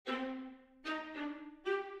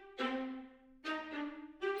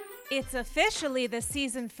It's officially the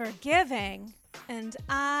season for giving, and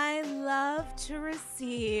I love to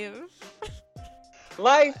receive.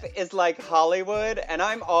 Life is like Hollywood, and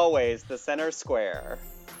I'm always the center square.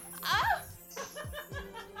 Oh.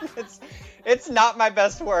 It's not my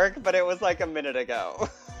best work, but it was like a minute ago.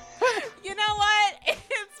 You know what?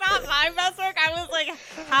 It's not my best work. I was like,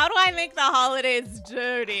 how do I make the holidays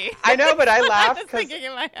dirty? I know, but I laugh I was because thinking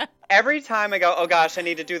in my head. every time I go, oh gosh, I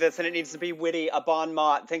need to do this, and it needs to be witty, a Bon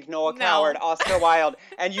Mott, think Noah Coward, Oscar Wilde,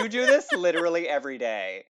 and you do this literally every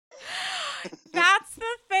day. That's the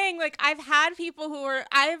thing. Like, I've had people who are,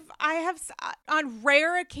 I have on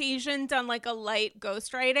rare occasion done like a light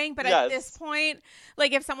ghostwriting, but at this point,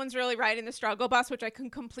 like if someone's really riding the struggle bus, which I can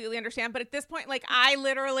completely understand, but at this point, like I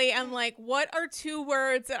literally am like, what are two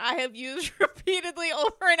words that I have used repeatedly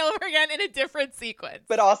over and over again in a different sequence?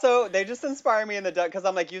 But also, they just inspire me in the because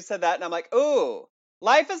I'm like, you said that, and I'm like, ooh,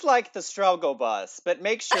 life is like the struggle bus, but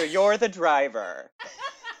make sure you're the driver.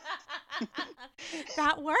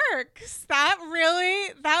 That works. That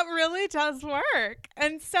really does work.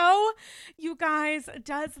 And so, you guys,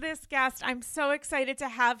 does this guest, I'm so excited to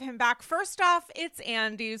have him back. First off, it's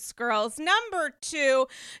Andy's Girls. Number two,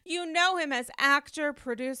 you know him as actor,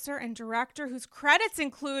 producer, and director whose credits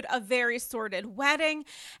include A Very Sordid Wedding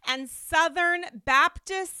and Southern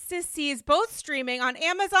Baptist Sissies, both streaming on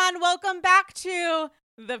Amazon. Welcome back to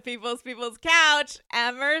the People's Couch,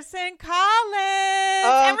 Emerson Collins.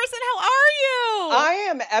 Emerson, how are you? I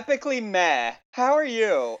am epically meh. How are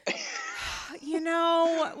you? You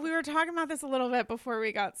know, we were talking about this a little bit before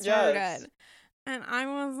we got started. Yes. And I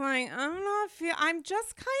was like, I'm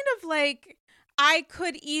just kind of like, I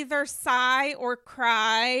could either sigh or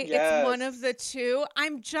cry. Yes. It's one of the two. I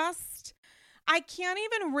can't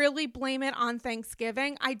even really blame it on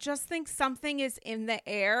Thanksgiving. I just think something is in the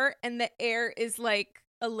air, and the air is like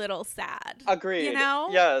a little sad. Agreed. You know?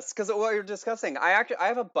 Yes, because what you're discussing, I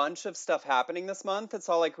have a bunch of stuff happening this month. It's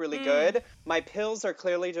all like really good. My pills are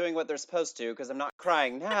clearly doing what they're supposed to because I'm not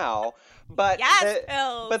crying now. But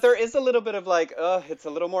pills. But there is a little bit of like, it's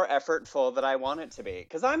a little more effortful than I want it to be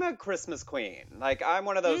because I'm a Christmas queen. Like I'm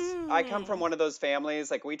one of those. I come from one of those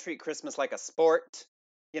families. Like we treat Christmas like a sport.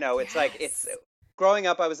 You know, it's like it's. Growing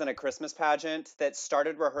up, I was in a Christmas pageant that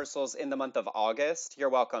started rehearsals in the month of August. You're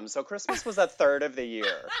welcome. So Christmas was a third of the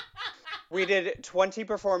year. We did 20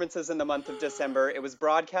 performances in the month of December. It was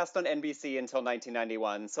broadcast on NBC until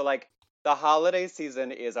 1991. So like the holiday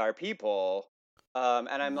season is our people. And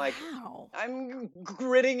I'm like, I'm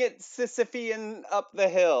gritting it Sisyphean up the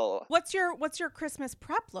hill. What's your Christmas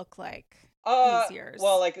prep look like? These years?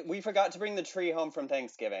 Well, like we forgot to bring the tree home from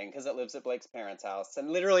Thanksgiving because it lives at Blake's parents' house, and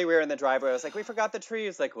literally we were in the driveway. I was like, "We forgot the tree."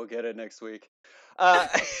 He's like, "We'll get it next week."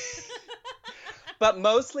 But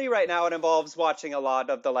mostly right now it involves watching a lot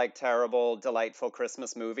of the like terrible, delightful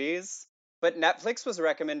Christmas movies. But Netflix was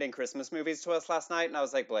recommending Christmas movies to us last night, and I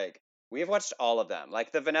was like, Blake, we have watched all of them.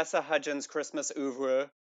 Like the Vanessa Hudgens Christmas oeuvre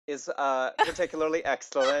is particularly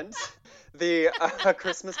excellent. The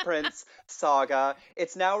Christmas Prince saga.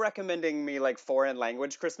 It's now recommending me like foreign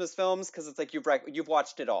language Christmas films because it's like you've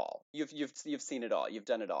watched it all. You've seen it all. You've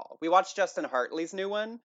done it all. We watched Justin Hartley's new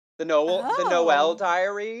one, the Noel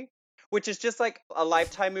Diary, which is just like a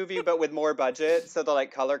Lifetime movie but with more budget, so the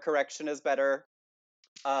like color correction is better.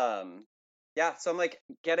 Yeah, so I'm like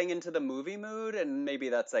getting into the movie mood, and maybe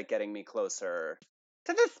that's like getting me closer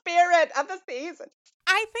to the spirit of the season.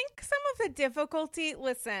 I think some of the difficulty,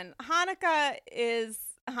 listen, Hanukkah is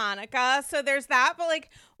Hanukkah, so there's that, but like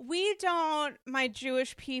my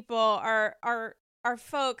Jewish people, our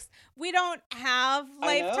folks, we don't have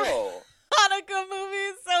Lifetime Hanukkah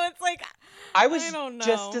movies, so it's like I was don't know.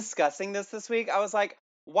 Just discussing this week. I was like,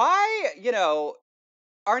 why,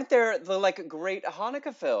 aren't there the like great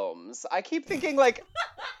Hanukkah films? I keep thinking like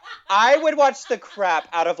I would watch the crap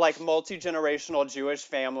out of like multi-generational Jewish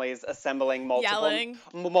families assembling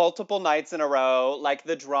multiple nights in a row, like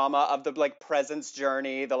the drama of the like presence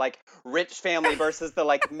journey, the like rich family versus the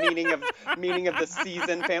like meaning of the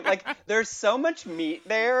season family. Like there's so much meat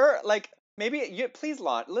there. Like maybe please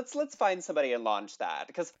launch. Let's find somebody and launch that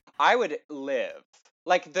because I would live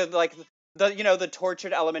the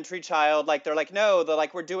tortured elementary child, like they're like, no,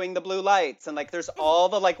 we're doing the blue lights, and like there's all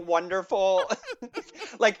the like wonderful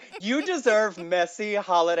like you deserve messy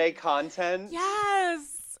holiday content.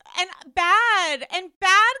 Yes. and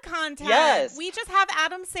bad content. Yes. We just have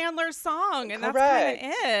Adam Sandler's song, and that's Correct.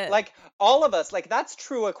 kind of it. Like all of us, like that's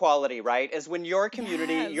true equality, right? Is when your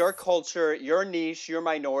community, Yes. your culture, your niche, your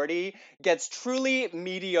minority gets truly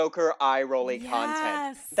mediocre eye-rolly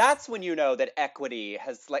content. Yes. That's when you know that equity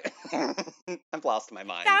has like I've lost my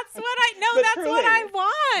mind. That's what I know. But That's what I truly.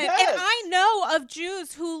 want. And Yes. I know of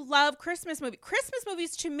Jews who love Christmas movies. Christmas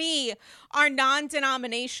movies to me are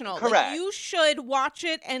non-denominational. Like, Correct. you should watch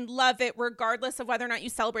it and love it regardless of whether or not you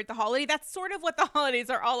celebrate the holiday. That's sort of what the holidays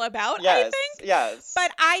are all about, I Yes. think. Yes.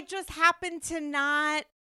 But I just happen to not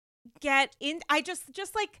get in. I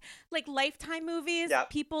just like Lifetime movies. Yep.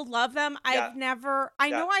 People love them. Yeah. I've never. I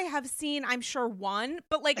Yeah. know I have seen, I'm sure, one,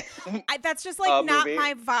 but like that's just like A not movie.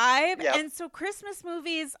 my vibe. Yep. And so Christmas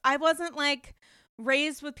movies, I wasn't like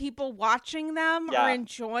raised with people watching them Yeah. or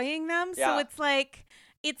enjoying them. So Yeah. it's like,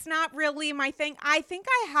 it's not really my thing. I think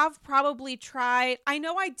I have probably tried. I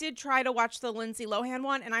know I did try to watch the Lindsay Lohan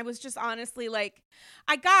one, and I was just honestly like,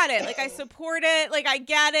 I got it. Like, I support it. Like, I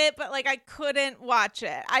get it, but like, I couldn't watch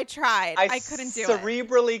it. I tried. I couldn't do it.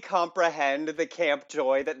 cerebrally comprehend the camp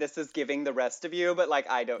joy that this is giving the rest of you, but like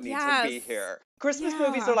I don't need to be Yes. here. Christmas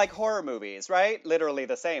movies Yeah. are like horror movies, right? Literally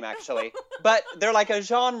the same, actually. But they're like a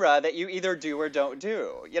genre that you either do or don't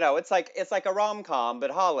do. You know, it's like a rom-com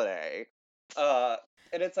but holiday.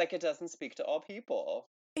 And it's like it doesn't speak to all people.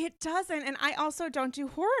 It doesn't. And I also don't do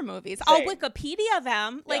horror movies. I'll Same. Wikipedia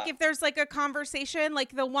them. Like, Yeah. if there's like a conversation,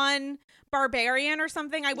 like the one Barbarian or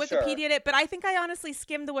something, I Sure. Wikipedia'd it. But I think I honestly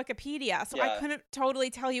skimmed the Wikipedia. So I Yeah. couldn't totally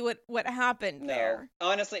tell you what happened there.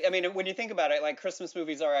 Honestly, I mean, when you think about it, like Christmas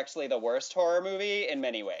movies are actually the worst horror movie in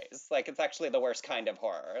many ways. Like it's actually the worst kind of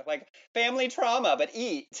horror. Like family trauma, but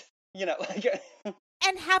eat. You know, like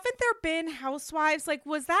And haven't there been Housewives? Like,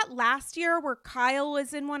 was that last year where Kyle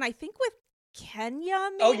was in one? I think with Kenya,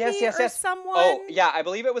 maybe? Oh, yes. Or someone? Oh, yeah, I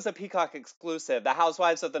believe it was a Peacock exclusive, The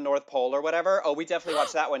Housewives of the North Pole or whatever. Oh, we definitely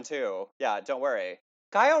watched that one too. Yeah, don't worry.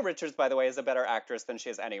 Kyle Richards, by the way, is a better actress than she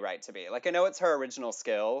has any right to be. Like, I know it's her original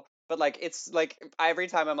skill, but like, it's like every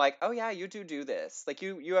time I'm like, oh yeah, you do this. Like,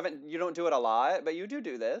 you don't do it a lot, but you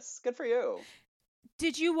do this. Good for you.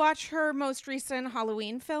 Did you watch her most recent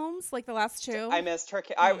Halloween films, like the last two? I missed her.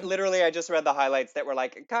 I just read the highlights that were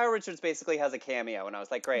like Kyle Richards basically has a cameo, and I was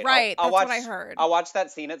like, great. Right, I'll that's watch, what I heard. I'll watch that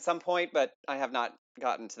scene at some point, but I have not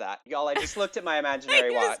gotten to that, y'all. I just looked at my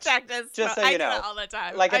imaginary watch. Just so I you do know, that all the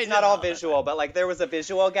time. like I it's do not that all the visual, time. but like there was a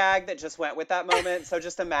visual gag that just went with that moment. So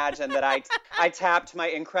just imagine that I tapped my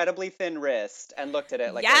incredibly thin wrist and looked at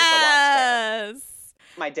it like there was a watch there. Yes.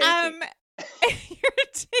 My dainty. You're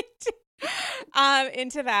dainty.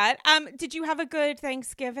 Into that. Did you have a good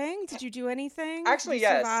Thanksgiving? Did you do anything? Actually, Did you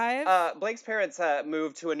yes. survive? Blake's parents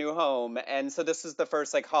moved to a new home, and so this is the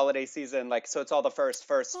first like holiday season. Like, so it's all the first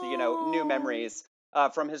new Oh. memories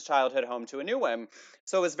from his childhood home to a new one.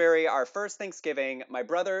 So it was our first Thanksgiving. My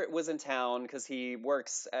brother was in town because he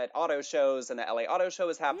works at auto shows, and the LA Auto Show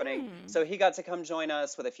was happening. So he got to come join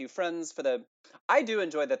us with a few friends for the. I do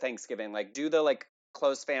enjoy the Thanksgiving, like do the like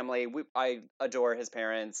close family. I adore his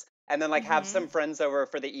parents. And then like have some friends over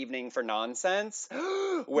for the evening for nonsense.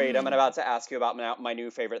 Wait, I'm about to ask you about my new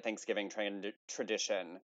favorite Thanksgiving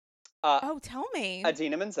tradition. Oh, tell me.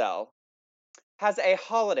 Idina Menzel has a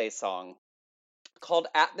holiday song called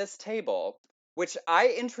At This Table, which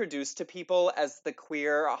I introduced to people as the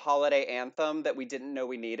queer holiday anthem that we didn't know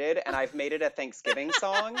we needed, and I've made it a Thanksgiving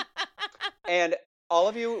song. And all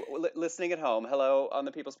of you listening at home, hello on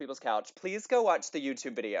the People's Couch, please go watch the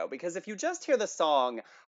YouTube video, because if you just hear the song,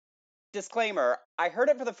 disclaimer, I heard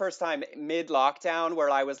it for the first time mid-lockdown, where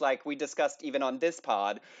I was like, we discussed even on this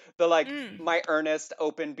pod, the like my earnest,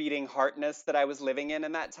 open beating heartness that I was living in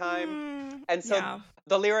that time. And so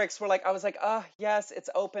the lyrics were like, I was like, oh, yes, it's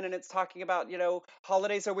open and it's talking about,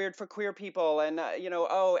 holidays are weird for queer people. And,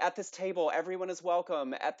 oh, at this table, everyone is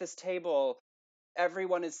welcome. At this table,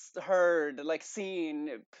 everyone is heard, like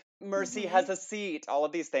seen. Mercy has a seat, all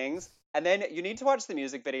of these things. And then you need to watch the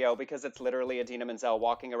music video, because it's literally Idina Menzel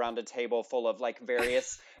walking around a table full of like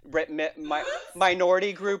various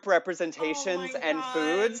minority group representations and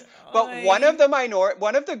foods. But one of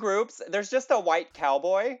the groups, there's just a white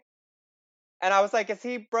cowboy. And I was like, is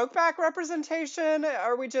he Brokeback representation?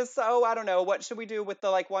 Are we just, I don't know, what should we do with the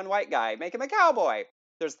like one white guy? Make him a cowboy.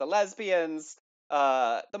 There's the lesbians,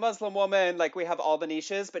 the Muslim woman, like we have all the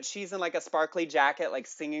niches, but she's in like a sparkly jacket, like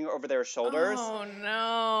singing over their shoulders. Oh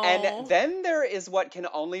no. And then there is what can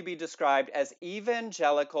only be described as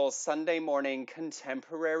evangelical Sunday morning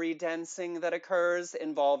contemporary dancing that occurs,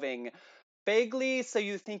 involving vaguely so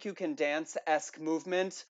you think you can dance-esque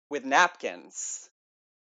movement with napkins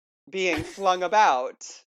being flung about.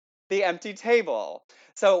 The Empty Table.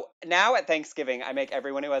 So now at Thanksgiving, I make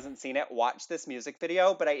everyone who hasn't seen it watch this music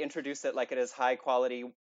video, but I introduce it like it is high quality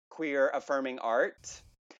queer affirming art,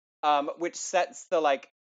 which sets the like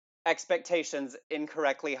expectations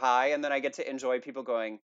incorrectly high, and then I get to enjoy people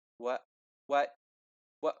going, what, what,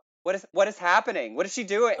 what is happening? What is she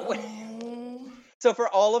doing? Oh. So for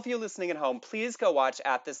all of you listening at home, please go watch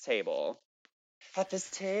At This Table. At this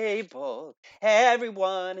table,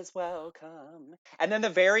 everyone is welcome. And then the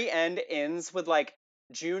very end ends with like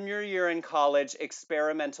junior year in college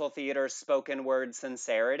experimental theater spoken word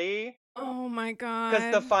sincerity. Oh my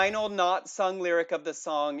Because the God. final not sung lyric of the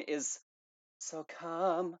song is, so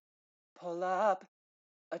come, pull up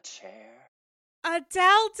a chair.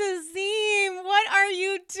 Adele Dazeem, what are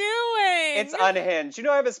you doing? It's unhinged. You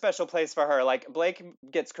know, I have a special place for her. Like, Blake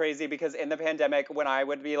gets crazy because in the pandemic, when I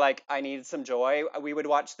would be like, I need some joy, we would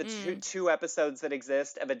watch the two episodes that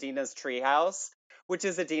exist of Adina's Treehouse, which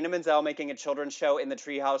is Adina Menzel making a children's show in the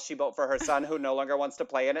treehouse she built for her son who no longer wants to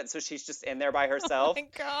play in it, so she's just in there by herself. Oh my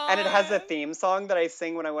God. And it has a theme song that I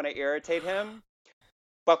sing when I want to irritate him.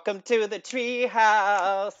 Welcome to the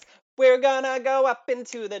treehouse. We're gonna go up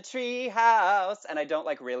into the treehouse. And I don't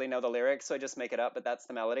like really know the lyrics, so I just make it up, but that's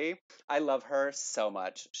the melody. I love her so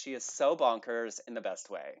much. She is so bonkers in the best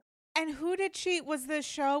way. And who did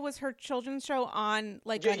was her children's show on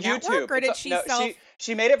like a YouTube. network, or did she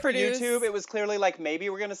she made it for produce? YouTube. It was clearly like, maybe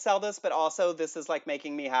we're gonna sell this, but also this is like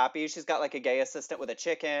making me happy. She's got like a gay assistant with a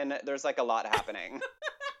chicken. There's like a lot happening.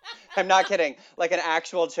 I'm not kidding. Like an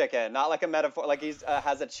actual chicken, not like a metaphor. Like he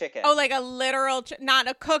has a chicken. Oh, like a literal, not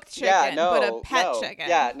a cooked chicken, Yeah, no, but a pet no. chicken.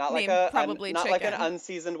 Yeah, not like not like an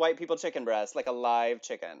unseasoned white people chicken breast, like a live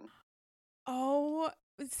chicken. Oh,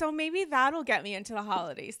 so maybe that'll get me into the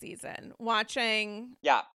holiday season, watching.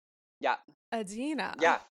 Yeah. Adina.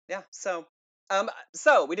 Yeah. So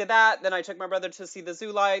we did that. Then I took my brother to see the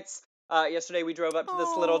zoo lights. Yesterday we drove up to this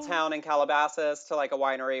little town in Calabasas to like a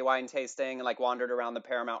winery, wine tasting, and like wandered around the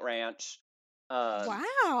Paramount Ranch.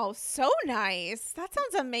 Wow, so nice. That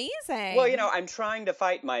sounds amazing. Well, you know, I'm trying to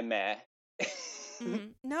fight my meh.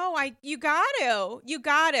 No, you got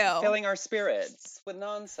to. Filling our spirits with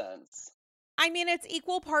nonsense. I mean, it's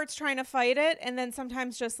equal parts trying to fight it and then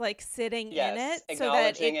sometimes just like sitting in it so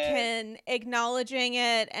that acknowledging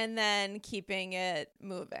it and then keeping it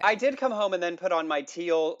moving. I did come home and then put on my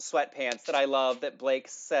teal sweatpants that I love, that Blake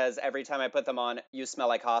says every time I put them on, you smell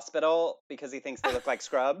like hospital, because he thinks they look like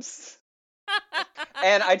scrubs.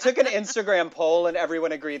 And I took an Instagram poll and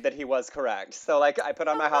everyone agreed that he was correct. So like I put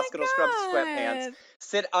on my hospital scrubs sweatpants,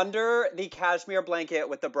 sit under the cashmere blanket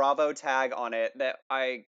with the Bravo tag on it that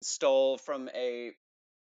I stole from a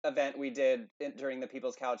event we did during the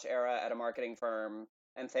People's Couch era at a marketing firm,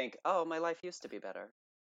 and think, oh, my life used to be better.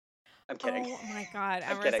 I'm kidding. Oh my God,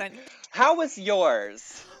 I'm Emerson. kidding. How was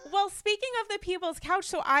yours? Well, speaking of the People's Couch,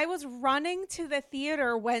 so I was running to the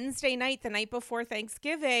theater Wednesday night, the night before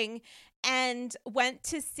Thanksgiving, and went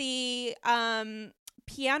to see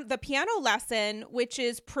the piano lesson, which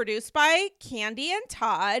is produced by Candy and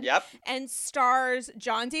Todd. Yep. And stars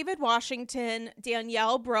John David Washington,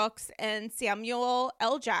 Danielle Brooks, and Samuel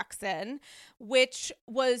L. Jackson, which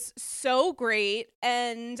was so great.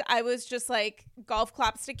 And I was just like, golf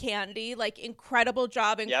claps to Candy, like incredible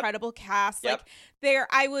job, incredible cast. Yep. Like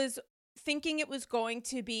I was thinking it was going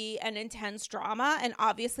to be an intense drama, and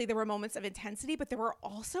obviously there were moments of intensity, but there were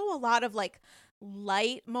also a lot of like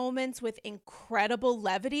light moments with incredible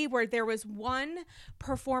levity, where there was one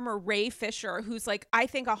performer, Ray Fisher, who's like, I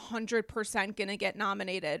think 100% gonna get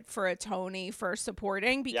nominated for a Tony for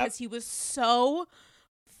supporting, because he was so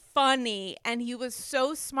funny and he was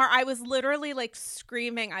so smart. I was literally like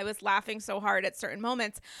screaming. I was laughing so hard at certain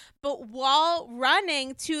moments. But while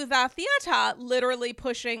running to the theater, literally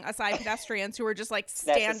pushing aside pedestrians who were just like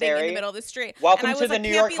standing in the middle of the street. Welcome to the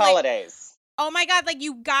New York holidays. Oh my God, like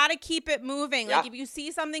you gotta keep it moving. Like if you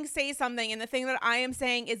see something, say something. And the thing that I am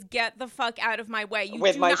saying is, get the fuck out of my way.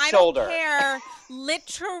 With my shoulder. I don't care.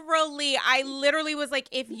 Literally, I literally was like,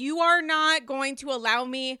 if you are not going to allow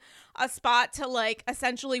me a spot to like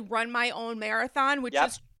essentially run my own marathon, which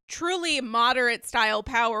is truly moderate style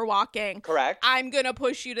power walking. Correct. I'm gonna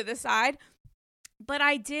push you to the side. But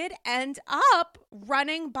I did end up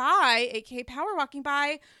running by, aka power walking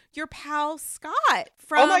by, your pal Scott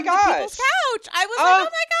from the People's Couch. I was like, oh my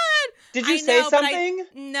God. Did you say something?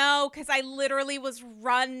 No, because I literally was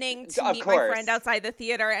running to meet my friend outside the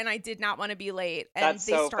theater, and I did not want to be late. And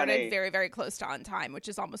they started very, very close to on time, which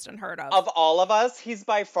is almost unheard of. Of all of us, he's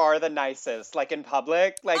by far the nicest. Like in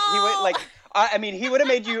public, like he would like. I mean, he would have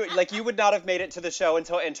made you, like, you would not have made it to the show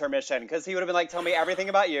until intermission, because he would have been like, tell me everything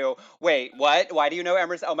about you. Wait, what? Why do you know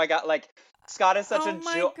Emerson? Oh my God, like, Scott is such Oh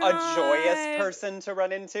my a joyous God. person to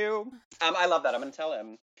run into. I love that. I'm gonna tell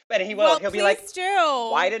him. But he will. Well, He'll be like, please do.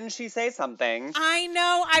 why didn't she say something? I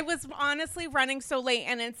know. I was honestly running so late,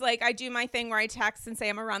 and it's like I do my thing where I text and say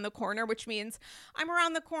I'm around the corner, which means I'm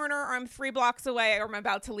around the corner or I'm 3 blocks away or I'm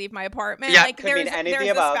about to leave my apartment. Yeah, like could mean any of the there's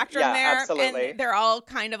a above. spectrum Yeah, there, absolutely. and they're all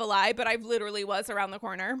kind of a lie, but I literally was around the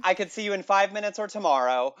corner. I could see you in 5 minutes or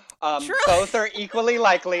tomorrow. True. Both are equally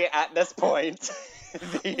likely at this point.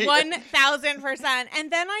 1000%.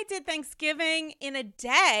 And then I did Thanksgiving in a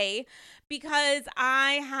day because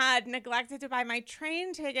I had neglected to buy my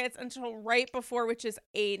train tickets until right before, which is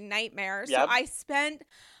a nightmare. So Yep. I spent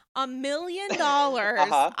 $1 million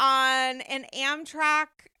Uh-huh. on an Amtrak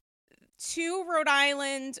to Rhode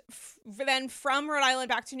Island, then from Rhode Island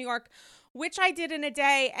back to New York, which I did in a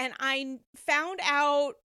day. And I found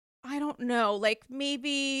out, I don't know, like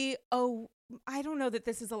maybe, I don't know that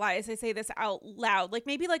this is a lie as I say this out loud, like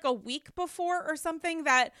maybe like a week before or something,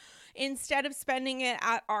 that instead of spending it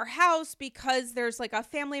at our house, because there's like a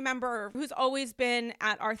family member who's always been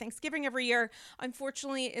at our Thanksgiving every year,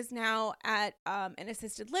 unfortunately is now at an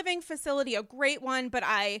assisted living facility, a great one. But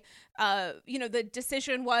the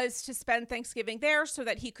decision was to spend Thanksgiving there so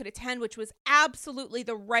that he could attend, which was absolutely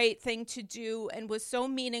the right thing to do and was so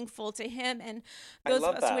meaningful to him and those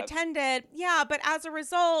of us who attended. Yeah, but as a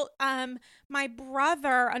result, my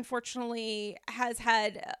brother, unfortunately, has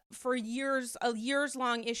had for years a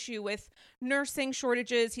years-long issue with nursing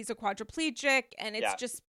shortages. He's a quadriplegic, and it's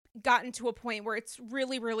just gotten to a point where it's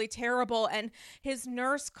really, really terrible. And his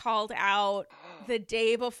nurse called out the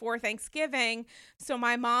day before Thanksgiving. So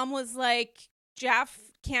my mom was like, Jeff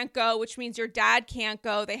can't go, which means your dad can't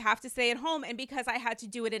go. They have to stay at home. And because I had to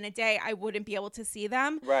do it in a day, I wouldn't be able to see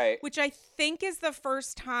them. Right. Which I think is the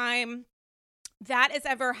first time that has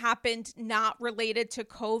ever happened not related to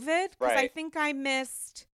COVID. Because I think I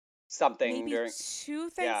missed something maybe during 2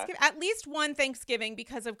 Thanksgiving, at least 1 Thanksgiving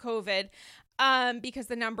because of COVID. Because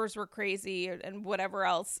the numbers were crazy and whatever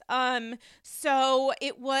else. So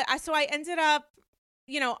I ended up,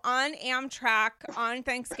 on Amtrak on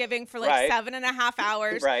Thanksgiving for like 7.5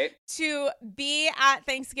 hours to be at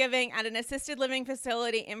Thanksgiving at an assisted living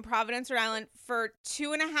facility in Providence, Rhode Island for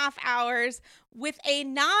 2.5 hours with a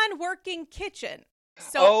non-working kitchen.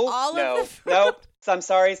 So of the food. Nope. So I'm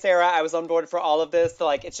sorry, Sarah. I was on board for all of this. So,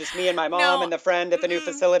 like, it's just me and my mom and the friend at the new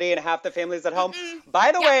facility, and half the family's at home.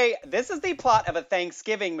 By the way, this is the plot of a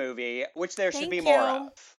Thanksgiving movie, which there should be more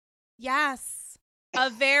of. Yes. A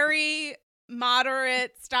very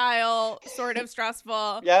moderate style, sort of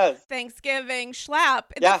stressful Thanksgiving schlep.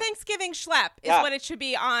 The Thanksgiving schlep is what it should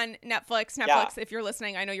be on Netflix. If you're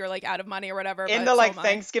listening, I know you're like out of money or whatever. In the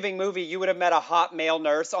Thanksgiving movie, you would have met a hot male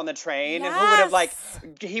nurse on the train, and who would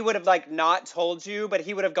have he would have not told you, but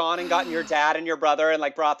he would have gone and gotten your dad and your brother and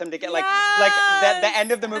like brought them together. The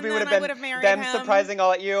end of the movie would have been them surprising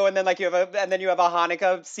all at you, and then you have a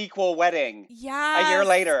Hanukkah sequel wedding. Yeah. A year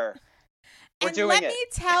later. Let me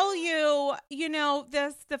tell you,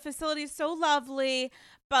 the facility is so lovely,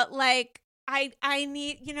 but like I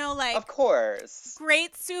need, of course,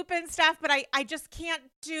 great soup and stuff, but I just can't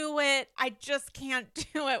do it. I just can't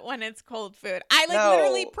do it when it's cold food. I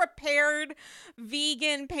literally prepared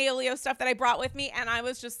vegan paleo stuff that I brought with me, and I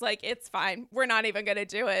was just like, it's fine. We're not even gonna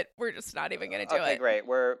do it. We're just not even gonna do it. Okay, great.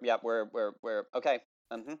 We're okay.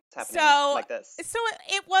 It's happening like this. So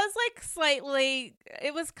it was like slightly,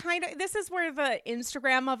 it was kind of, this is where the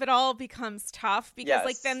Instagram of it all becomes tough because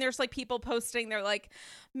like then there's like people posting their like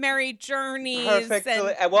merry journeys.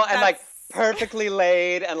 Perfectly, and like perfectly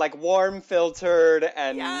laid and like warm filtered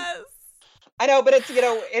and. Yes. I know, but it's,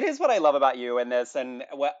 it is what I love about you in this. And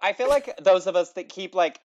what I feel like those of us that keep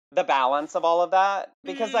like the balance of all of that,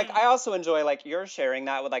 because like I also enjoy like you're sharing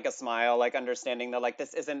that with like a smile, like understanding that like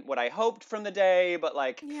this isn't what I hoped from the day, but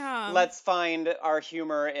like let's find our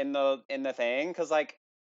humor in the thing, because like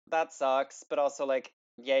that sucks, but also like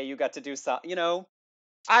you got to do something,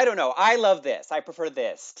 I don't know, I love this, I prefer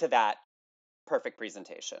this to that perfect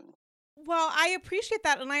presentation. Well, I appreciate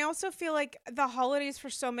that. And I also feel like the holidays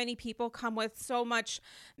for so many people come with so much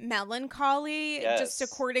melancholy, just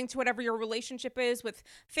according to whatever your relationship is with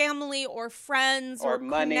family or friends or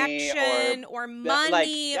money, connection or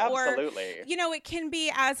money. Absolutely. Or, it can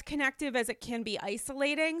be as connective as it can be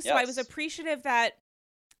isolating. So I was appreciative that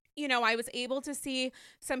I was able to see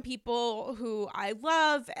some people who I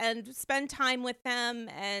love and spend time with them,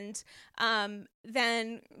 and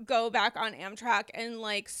then go back on Amtrak and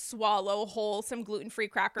like swallow whole some gluten-free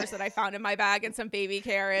crackers that I found in my bag and some baby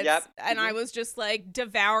carrots. And I was just like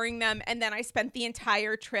devouring them. And then I spent the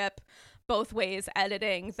entire trip both ways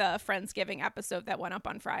editing the Friendsgiving episode that went up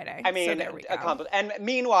on Friday. I mean, so there we go. accomplished. And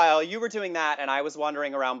meanwhile, you were doing that, and I was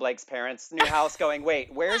wandering around Blake's parents' new house going,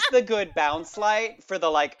 wait, where's the good bounce light for the,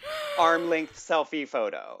 like, arm-length selfie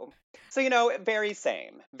photo? So, very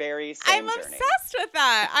same journey. I'm obsessed with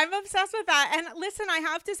that. I'm obsessed with that. And listen, I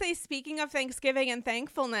have to say, speaking of Thanksgiving and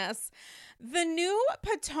thankfulness, the new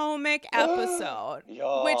Potomac episode,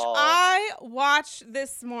 which I watched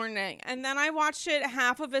this morning, and then I watched it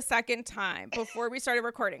half of a second time before we started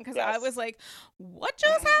recording, because I was like, what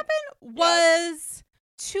just happened? Was,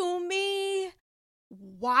 to me,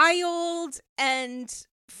 wild and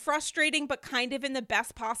frustrating, but kind of in the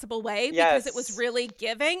best possible way, because it was really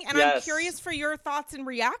giving. And I'm curious for your thoughts and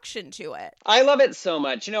reaction to it. I love it so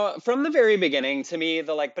much. From the very beginning, to me,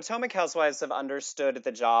 the Potomac Housewives have understood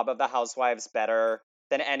the job of the housewives better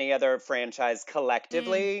than any other franchise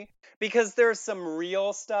collectively, because there's some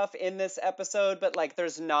real stuff in this episode, but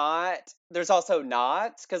there's also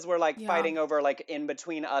not, because we're fighting over in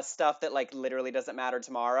between us stuff that literally doesn't matter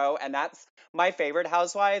tomorrow. And that's my favorite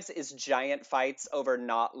housewives, is giant fights over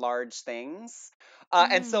not large things.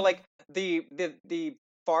 And so the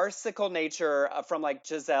farcical nature from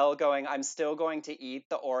Giselle going, I'm still going to eat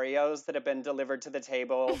the Oreos that have been delivered to the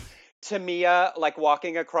table, to Mia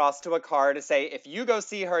walking across to a car to say, if you go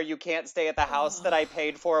see her, you can't stay at the house that I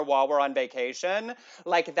paid for while we're on vacation.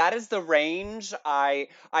 That is the range I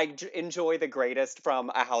enjoy the greatest from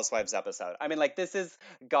a Housewives episode. I mean, this is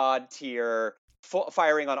God tier,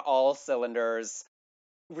 firing on all cylinders,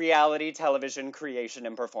 reality television creation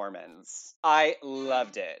and performance. I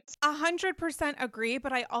loved it. 100% agree,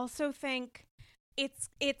 but I also think it's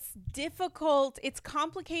difficult. It's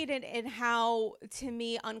complicated in how, to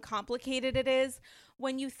me, uncomplicated it is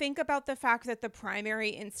when you think about the fact that the primary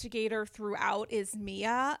instigator throughout is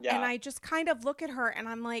Mia. Yeah. And I just kind of look at her and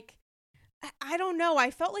I'm like, I don't know.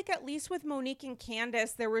 I felt like at least with Monique and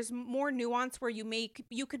Candace, there was more nuance where you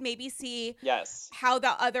could maybe see how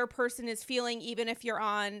the other person is feeling, even if you're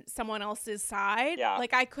on someone else's side. Yeah.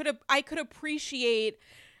 I could appreciate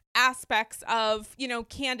aspects of,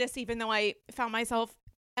 Candace, even though I found myself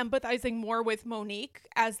empathizing more with Monique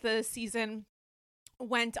as the season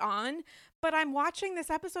went on. But I'm watching this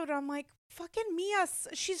episode and I'm like, fucking Mia,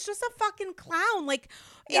 she's just a fucking clown.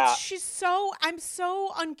 I'm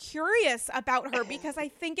so uncurious about her, because I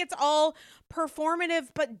think it's all performative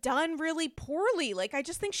but done really poorly. I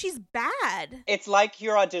just think she's bad. It's like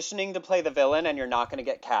you're auditioning to play the villain and you're not going to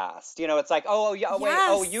get cast. It's like,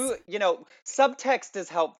 subtext is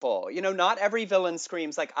helpful. Not every villain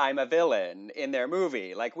screams I'm a villain in their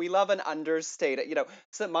movie. We love an understated,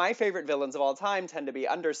 so my favorite villains of all time tend to be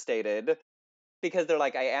understated, because they're I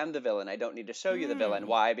am the villain. I don't need to show you the villain.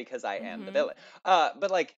 Why? Because I am the villain.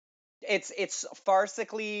 But it's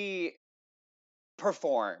farcically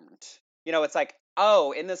performed. It's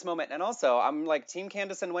in this moment. And also, I'm Team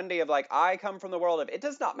Candace and Wendy of I come from the world of, it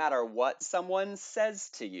does not matter what someone says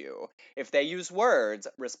to you. If they use words,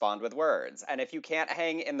 respond with words. And if you can't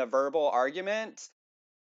hang in the verbal argument,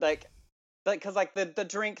 because the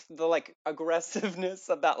drink, the aggressiveness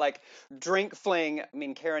of that drink fling. I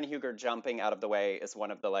mean, Karen Huger jumping out of the way is one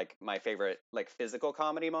of the my favorite physical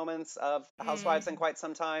comedy moments of Housewives in quite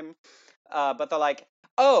some time. But they're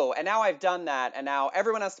and now I've done that, and now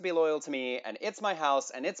everyone has to be loyal to me, and it's my house,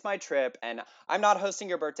 and it's my trip, and I'm not hosting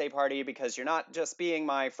your birthday party because you're not just being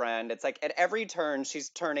my friend. It's at every turn she's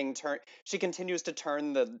she continues to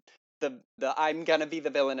turn the I'm gonna be the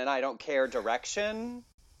villain and I don't care direction.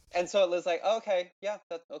 And so it was okay, yeah,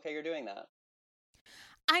 okay, you're doing that.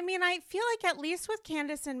 I mean, I feel at least with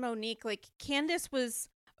Candace and Monique, Candace was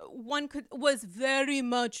very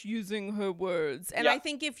much using her words. And I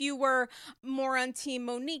think if you were more on Team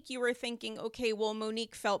Monique, you were thinking, okay, well,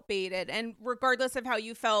 Monique felt baited. And regardless of how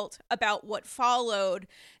you felt about what followed,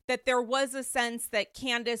 that there was a sense that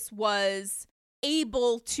Candace was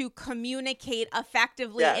able to communicate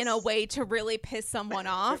effectively in a way to really piss someone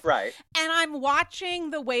off. Right. And I'm watching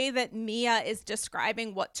the way that Mia is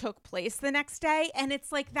describing what took place the next day, and it's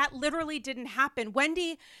that literally didn't happen.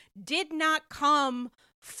 Wendy did not come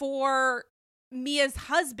for Mia's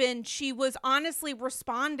husband. She was honestly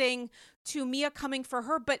responding to Mia coming for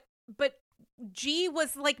her, but G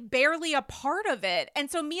was barely a part of it.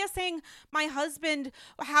 And so Mia saying, my husband,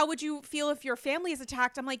 how would you feel if your family is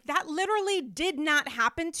attacked? I'm that literally did not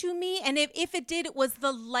happen to me. And if it did, it was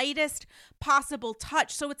the lightest possible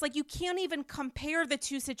touch. So it's you can't even compare the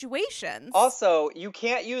two situations. Also, you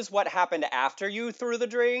can't use what happened after you threw the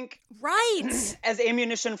drink as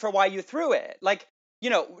ammunition for why you threw it.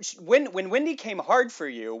 When Wendy came hard for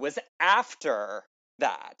you was after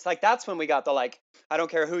that. That's when we got the I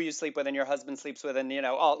don't care who you sleep with and your husband sleeps with, and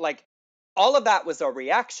all all of that was a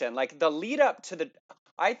reaction. Like the lead up to the,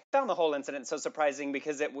 I found the whole incident so surprising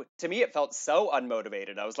because to me it felt so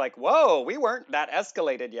unmotivated. I was like, whoa, we weren't that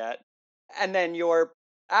escalated yet. And then you're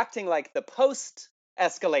acting like the post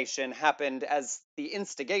escalation happened as the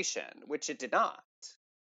instigation, which it did not,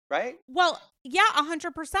 right? Well, yeah,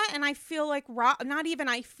 100%. And I feel like not even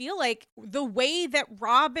I feel like the way that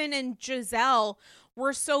Robin and Giselle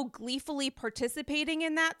were so gleefully participating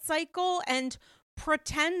in that cycle and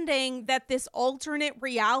pretending that this alternate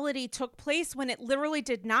reality took place when it literally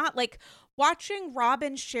did not. Like watching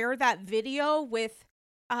Robin share that video with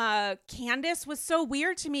Candace was so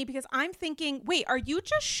weird to me because I'm thinking, wait, are you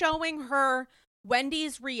just showing her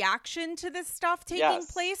Wendy's reaction to this stuff taking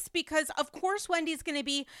Yes. place? Because of course Wendy's going to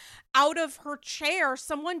be out of her chair.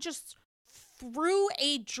 Someone just threw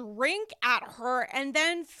a drink at her and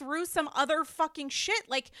then threw some other fucking shit.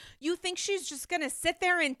 Like, you think she's just going to sit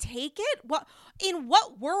there and take it? In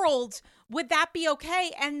what world would that be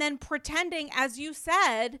okay? And then pretending, as you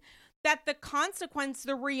said, that the consequence,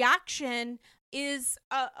 the reaction is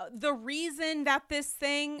the reason that this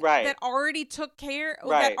thing Right. that already took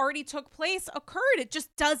place occurred. It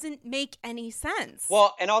just doesn't make any sense.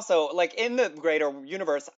 Well, and also, like in the greater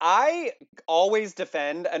universe, I always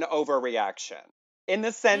defend an overreaction in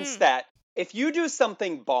the sense that if you do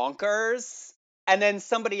something bonkers and then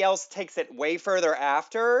somebody else takes it way further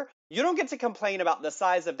after, you don't get to complain about the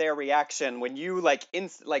size of their reaction when you like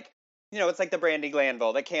it's like the Brandy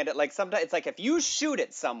Glanville, the candidate. Like sometimes it's like if you shoot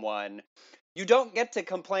at someone, you don't get to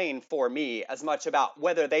complain for me as much about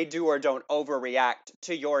whether they do or don't overreact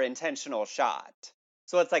to your intentional shot.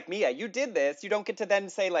 So it's like, Mia, you did this. You don't get to then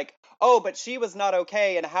say like, oh, but she was not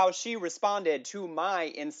okay and how she responded to my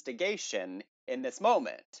instigation in this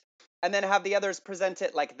moment. And then have the others present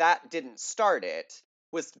it like that didn't start it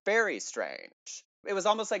was very strange. It was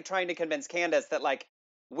almost like trying to convince Candace that like,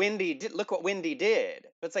 look what Wendy did.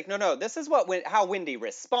 But it's like, no, this is how Wendy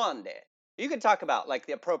responded. You can talk about like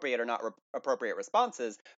the appropriate or not appropriate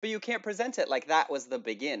responses, but you can't present it like that was the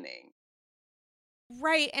beginning.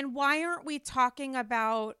 Right. And why aren't we talking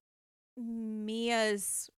about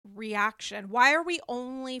Mia's reaction? Why are we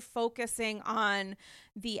only focusing on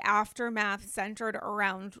the aftermath centered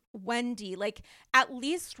around Wendy? Like, at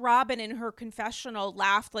least Robin in her confessional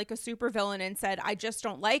laughed like a supervillain and said, I just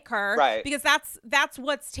don't like her. Right. Because that's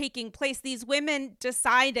what's taking place. These women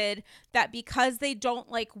decided that because they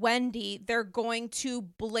don't like Wendy, they're going to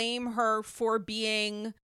blame her for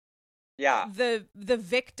being the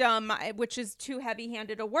victim, which is too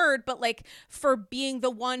heavy-handed a word, but like for being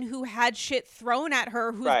the one who had shit thrown at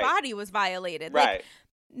her, whose body was violated. Right. Like,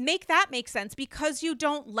 make that make sense. Because you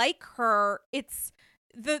don't like her, it's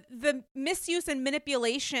the misuse and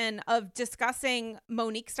manipulation of discussing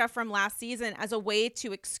Monique stuff from last season as a way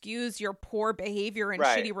to excuse your poor behavior and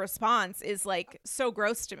shitty response is like so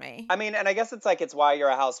gross to me. I mean, and I guess it's why you're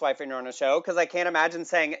a housewife and you're on a show, because I can't imagine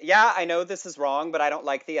saying, yeah, I know this is wrong, but I don't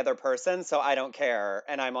like the other person, so I don't care,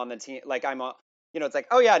 and I'm on the team. Like I'm on, it's like,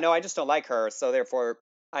 oh yeah, no, I just don't like her, so therefore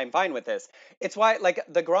I'm fine with this. It's why like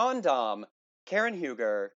the Grand Dame, Karen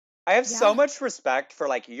Huger, I have so much respect for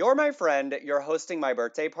like, you're my friend, you're hosting my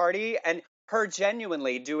birthday party, and her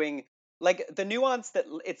genuinely doing like the nuance that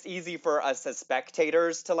it's easy for us as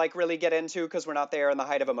spectators to like really get into because we're not there in the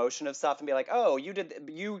height of emotion of stuff and be like, oh,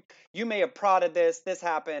 you may have prodded this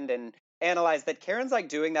happened, and analyze that. Karen's like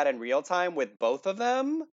doing that in real time with both of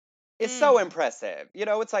them is so impressive.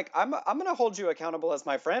 It's like I'm going to hold you accountable as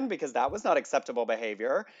my friend because that was not acceptable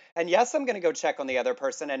behavior. And yes, I'm going to go check on the other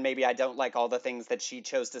person and maybe I don't like all the things that she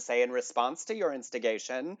chose to say in response to your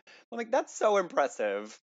instigation. I'm like, that's so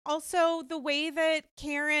impressive. Also, the way that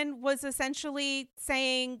Karen was essentially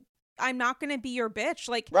saying, I'm not going to be your bitch.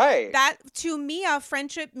 Like that to Mia,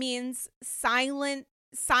 friendship means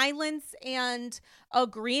silence and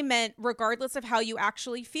agreement regardless of how you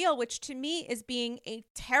actually feel, which to me is being a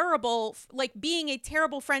terrible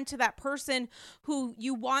friend to that person who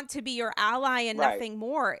you want to be your ally and nothing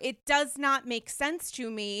more. It does not make sense to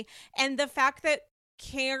me. And the fact that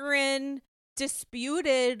Karen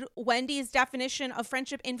disputed Wendy's definition of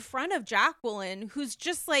friendship in front of Jacqueline, who's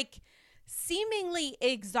just like seemingly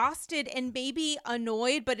exhausted and maybe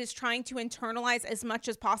annoyed, but is trying to internalize as much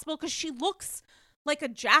as possible because she looks like a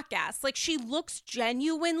jackass. Like, she looks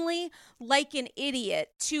genuinely like an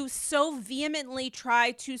idiot to so vehemently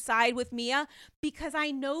try to side with Mia because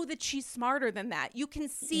I know that she's smarter than that. You can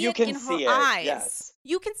see it in her eyes. Yes.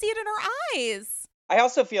 You can see it in her eyes. I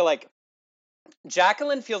also feel like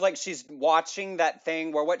Jacqueline feels like she's watching that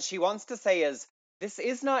thing where what she wants to say is, this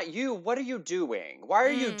is not you. What are you doing? Why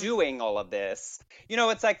are you Mm. doing all of this? You know,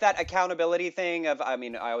 it's like that accountability thing of, I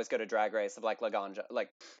mean, I always go to Drag Race of like Laganja, like,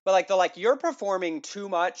 but like the like you're performing too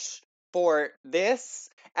much for this,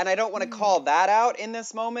 and I don't want to Mm. call that out in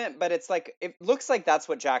this moment, but it's like it looks like that's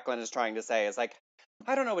what Jacqueline is trying to say is like,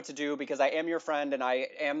 I don't know what to do because I am your friend and I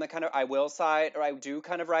am the kind of I will side or I do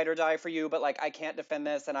kind of ride or die for you, but like I can't defend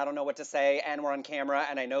this and I don't know what to say and we're on camera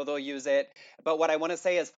and I know they'll use it. But what I want to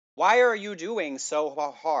say is, why are you doing so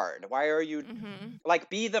hard? Why are you Mhm. like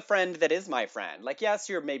be the friend that is my friend? Like yes,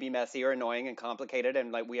 you're maybe messy or annoying and complicated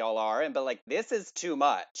and like we all are, and but like this is too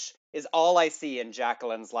much. Is all I see in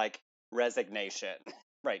Jacqueline's like resignation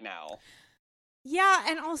right now. Yeah,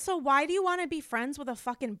 and also, why do you want to be friends with a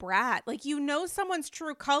fucking brat? Like, you know someone's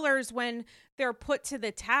true colors when they're put to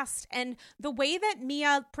the test. And the way that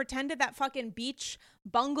Mia pretended that fucking beach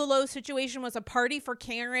bungalow situation was a party for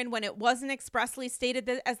Karen when it wasn't expressly stated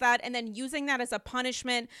as that, and then using that as a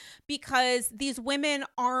punishment because these women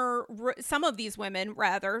are, some of these women,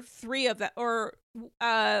 rather, three of them, or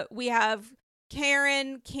we have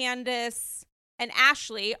Karen, Candace, and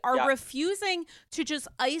Ashley are Yeah. refusing to just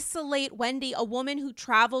isolate Wendy, a woman who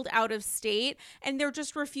traveled out of state, and they're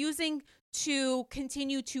just refusing to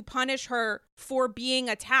continue to punish her for being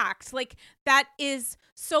attacked. Like, that is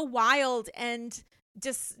so wild and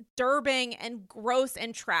disturbing and gross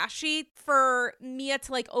and trashy for Mia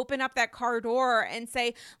to like open up that car door and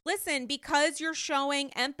say, listen, because you're showing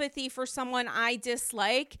empathy for someone I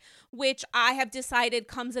dislike, which I have decided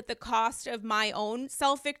comes at the cost of my own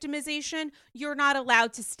self-victimization, you're not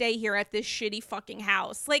allowed to stay here at this shitty fucking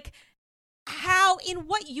house. Like, how, in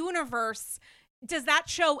what universe does that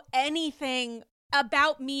show anything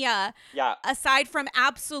about Mia Yeah. aside from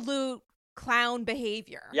absolute clown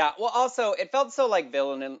behavior? Yeah, well, also it felt so like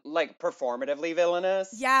villain and like performatively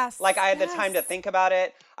villainous. Like Yes. I had the time to Yes. think about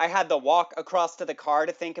it. I had the walk across to the car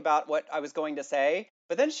to think about what I was going to say.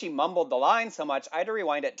 But then she mumbled the line so much, I had to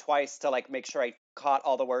rewind it twice to like make sure I caught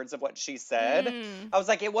all the words of what she said. Mm. I was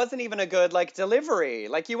like, it wasn't even a good like delivery.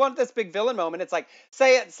 Like you want this big villain moment. It's like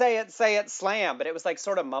say it, say it, say it, slam. But it was like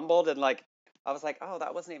sort of mumbled and like I was like, oh,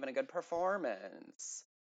 that wasn't even a good performance.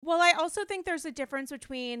 Well, I also think there's a difference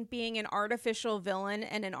between being an artificial villain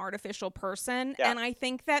and an artificial person. Yeah, And I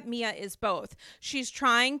think that Mia is both. She's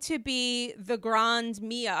trying to be the grand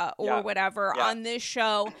Mia or yeah, whatever yeah, on this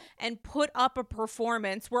show and put up a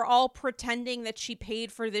performance. We're all pretending that she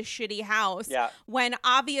paid for this shitty house yeah, when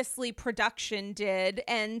obviously production did.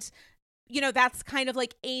 And, you know, that's kind of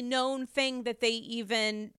like a known thing that they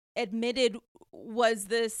even admitted was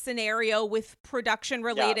the scenario with production yeah,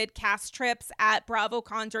 related cast trips at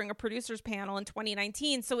BravoCon during a producers panel in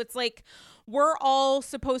 2019. So it's like we're all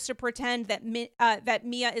supposed to pretend that that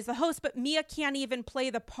Mia is the host, but Mia can't even play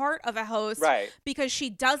the part of a host right, because she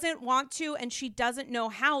doesn't want to and she doesn't know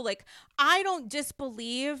how. Like, I don't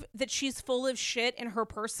disbelieve that she's full of shit in her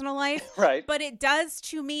personal life, right. but it does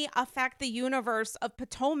to me affect the universe of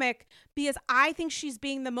Potomac because I think she's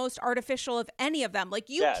being the most artificial of any of them. Like,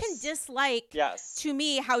 you can Yes. dislike Yes. to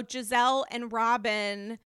me how Giselle and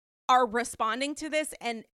Robin are responding to this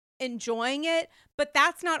and enjoying it, but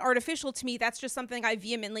that's not artificial to me. That's just something I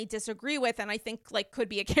vehemently disagree with and I think like could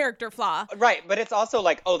be a character flaw. Right, but it's also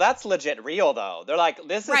like, oh, that's legit real though. They're like,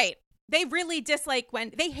 this is Right. They really dislike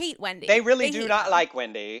Wendy. They hate Wendy. they really do hate not her. like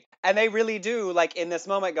Wendy, and they really do like in this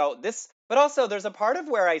moment go this. But also, there's a part of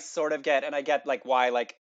where I sort of get, and I get like why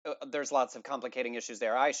like there's lots of complicating issues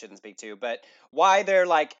there I shouldn't speak to, but why they're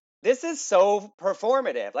like this is so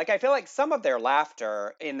performative. Like I feel like some of their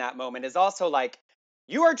laughter in that moment is also like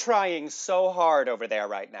you are trying so hard over there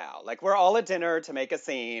right now. Like we're all at dinner to make a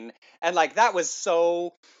scene, and like that was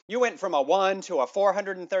so you went from a 1 to a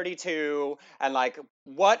 432 and like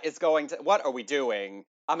what are we doing?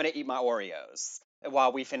 I'm going to eat my Oreos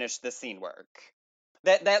while we finish the scene work.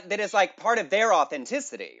 That is like part of their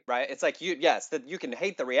authenticity, right? It's like you yes, that you can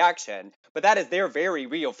hate the reaction, but that is their very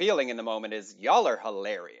real feeling in the moment is y'all are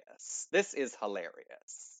hilarious. This is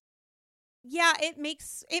hilarious. Yeah, it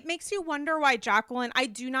makes you wonder why Jacqueline, I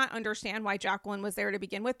do not understand why Jacqueline was there to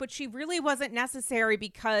begin with, but she really wasn't necessary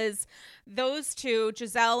because those two,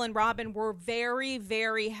 Giselle and Robin, were very,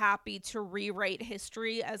 very happy to rewrite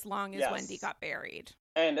history as long as Wendy Yes. got buried.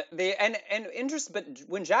 And the and interest but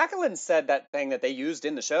when Jacqueline said that thing that they used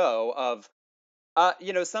in the show of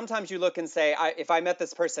you know, sometimes you look and say, if I met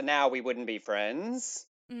this person now, we wouldn't be friends.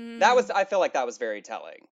 That was, Mm, I feel like that was very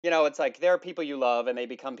telling. You know, it's like there are people you love and they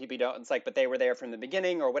become people you don't. It's like, but they were there from the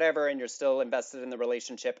beginning or whatever, and you're still invested in the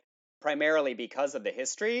relationship primarily because of the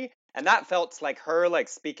history. And that felt like her, like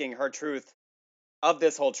speaking her truth of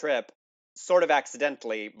this whole trip. sort of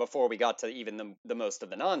accidentally before we got to even the most of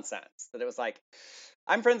the nonsense. That it was like,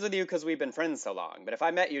 I'm friends with you because we've been friends so long, but if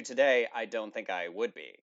I met you today, I don't think I would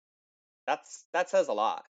be. That says a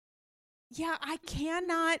lot. Yeah, I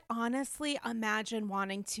cannot honestly imagine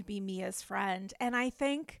wanting to be Mia's friend. And I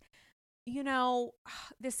think, you know,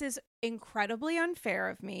 this is incredibly unfair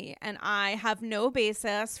of me. And I have no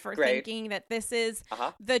basis for Great. thinking that this is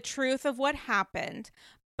Uh-huh. the truth of what happened.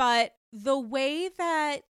 But the way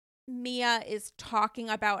that Mia is talking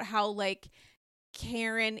about how, like,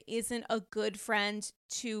 Karen isn't a good friend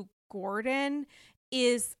to Gordon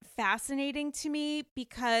is fascinating to me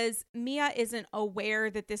because Mia isn't aware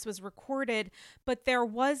that this was recorded, but there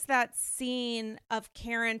was that scene of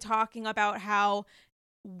Karen talking about how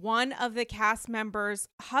one of the cast members'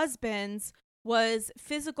 husbands was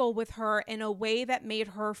physical with her in a way that made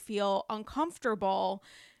her feel uncomfortable.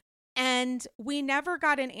 And we never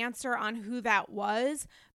got an answer on who that was.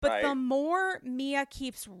 But the Right. more Mia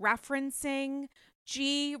keeps referencing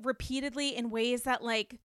G repeatedly in ways that,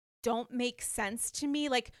 like, don't make sense to me,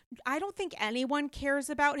 like, I don't think anyone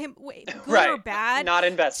cares about him, good or Right. bad, Not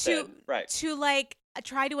invested. to Right. like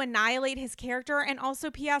try to annihilate his character. And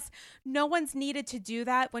also, P.S., no one's needed to do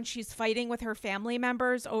that when she's fighting with her family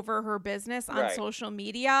members over her business on Right. social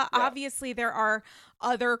media. Yeah. Obviously, there are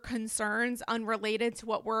other concerns unrelated to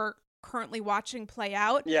what we're currently watching play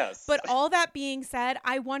out. Yes. But all that being said,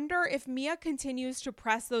 I wonder if Mia continues to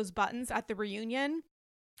press those buttons at the reunion.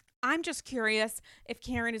 I'm just curious if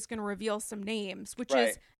Karen is going to reveal some names, which Right.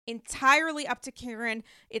 is entirely up to Karen.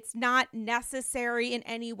 It's not necessary in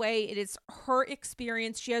any way. It is her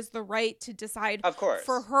experience. She has the right to decide Of course.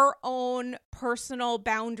 for her own personal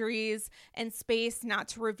boundaries and space not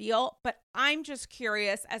to reveal. But I'm just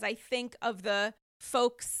curious as I think of the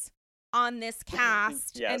folks on this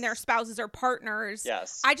cast Yes. and their spouses or partners.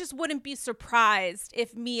 Yes. I just wouldn't be surprised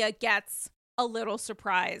if Mia gets a little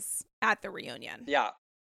surprise at the reunion. Yeah.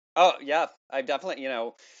 Oh, yeah. I definitely,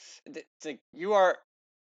 you are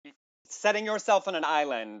setting yourself on an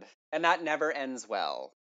island, and that never ends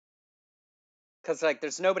well. Because, like,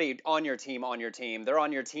 there's nobody on your team. They're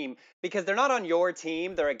on your team because they're not on your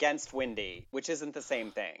team. They're against Wendy, which isn't the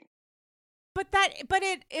same thing. But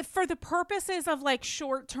it if for the purposes of, like,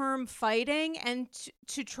 short-term fighting and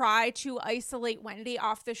to try to isolate Wendy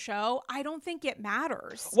off the show, I don't think it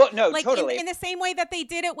matters. Well, no, Like, totally. in the same way that they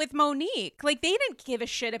did it with Monique. Like, they didn't give a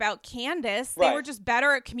shit about Candace. They Right. were just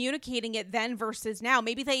better at communicating it then versus now.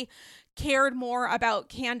 Maybe they cared more about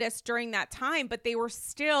Candace during that time, but they were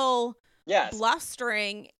still Yes.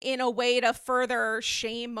 blustering in a way to further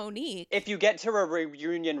shame Monique. If you get to a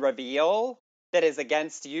reunion reveal that is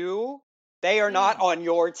against you, they are not on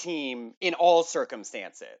your team in all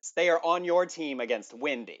circumstances. They are on your team against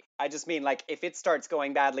Wendy. I just mean, like, if it starts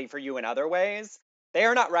going badly for you in other ways, they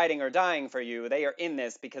are not riding or dying for you. They are in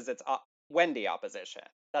this because it's Wendy opposition.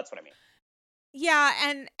 That's what I mean.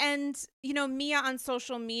 Yeah, and Mia on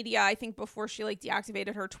social media, I think before she, like,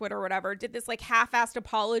 deactivated her Twitter or whatever, did this, like, half-assed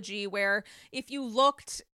apology where if you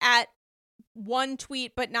looked at one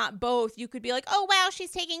tweet but not both, you could be like, oh wow,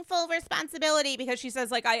 she's taking full responsibility, because she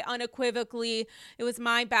says, like, I unequivocally, it was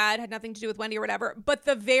my bad, had nothing to do with Wendy or whatever. But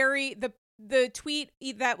the tweet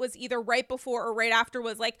that was either right before or right after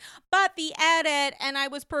was like, but the edit, and I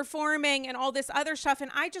was performing and all this other stuff.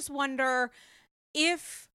 And I just wonder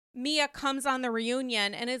if Mia comes on the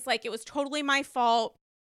reunion and is like, it was totally my fault,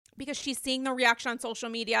 because she's seeing the reaction on social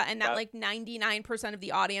media and that, like, 99% of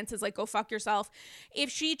the audience is like, go fuck yourself.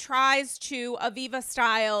 If she tries to Aviva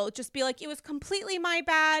style just be like, it was completely my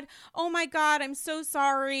bad, oh my god, I'm so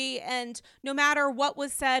sorry, and no matter what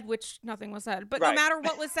was said, which nothing was said, but no matter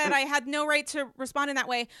what was said, I had no right to respond in that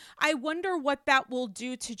way. I wonder what that will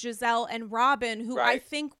do to Giselle and Robin, who I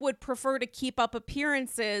think would prefer to keep up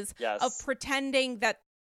appearances of pretending that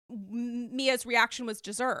Mia's reaction was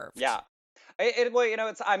deserved. Yeah.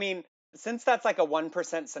 I mean, since that's like a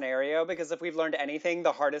 1% scenario, because if we've learned anything,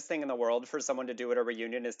 the hardest thing in the world for someone to do at a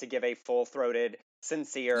reunion is to give a full-throated,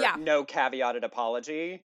 sincere, no caveated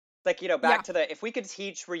apology. Like, back to if we could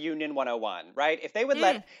teach reunion 101, right? If they would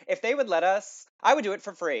let us, I would do it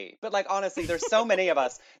for free. But, like, honestly, there's so many of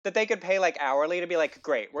us that they could pay, like, hourly to be like,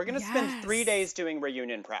 great, we're going to spend 3 days doing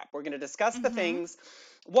reunion prep. We're going to discuss the things.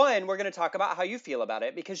 One, we're going to talk about how you feel about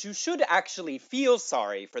it, because you should actually feel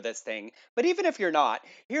sorry for this thing. But even if you're not,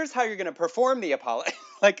 here's how you're going to perform the apology.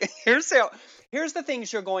 Like, here's the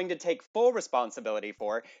things you're going to take full responsibility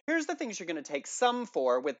for. Here's the things you're going to take some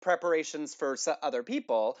for with preparations for other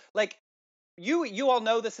people. Like, you all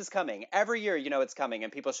know this is coming. Every year, it's coming,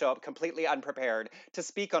 and people show up completely unprepared to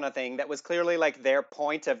speak on a thing that was clearly, like, their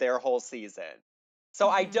point of their whole season. So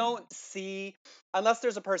I Mhm. don't see, unless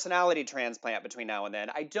there's a personality transplant between now and then,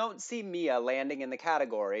 I don't see Mia landing in the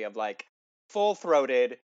category of like full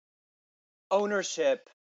throated ownership,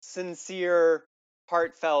 sincere,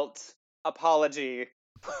 heartfelt apology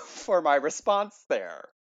for my response there.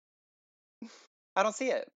 I don't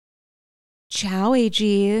see it. Ciao,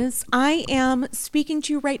 AGs. I am speaking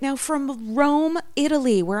to you right now from Rome,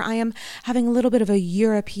 Italy, where I am having a little bit of a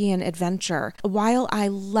European adventure. While I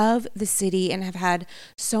love the city and have had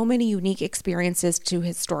so many unique experiences to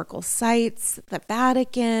historical sites, the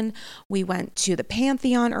Vatican, we went to the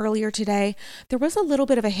Pantheon earlier today, there was a little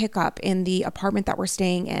bit of a hiccup in the apartment that we're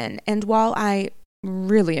staying in. And while I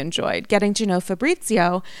really enjoyed getting to know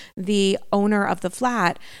Fabrizio, the owner of the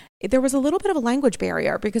flat, there was a little bit of a language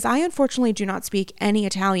barrier because I unfortunately do not speak any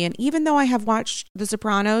Italian, even though I have watched The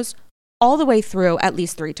Sopranos all the way through at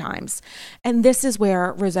least 3 times. And this is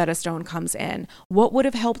where Rosetta Stone comes in. What would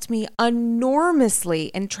have helped me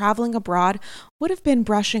enormously in traveling abroad would have been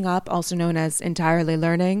brushing up, also known as entirely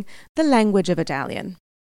learning, the language of Italian.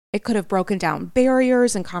 It could have broken down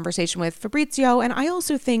barriers in conversation with Fabrizio. And I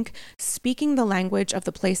also think speaking the language of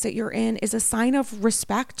the place that you're in is a sign of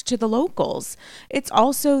respect to the locals. It's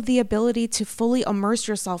also the ability to fully immerse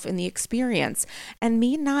yourself in the experience. And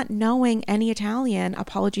me not knowing any Italian,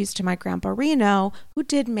 apologies to my grandpa Reno, who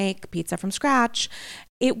did make pizza from scratch,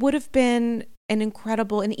 it would have been an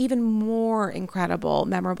incredible and even more incredible,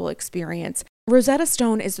 memorable experience. Rosetta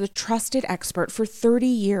Stone is the trusted expert for 30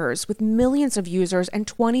 years with millions of users and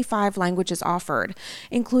 25 languages offered,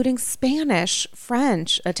 including Spanish,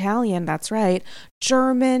 French, Italian, that's right,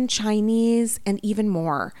 German, Chinese, and even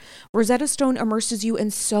more. Rosetta Stone immerses you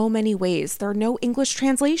in so many ways. There are no English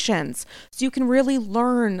translations, so you can really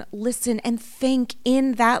learn, listen, and think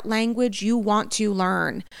in that language you want to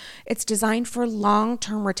learn. It's designed for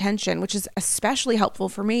long-term retention, which is especially helpful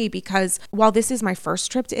for me because while this is my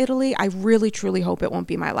first trip to Italy, I really truly hope it won't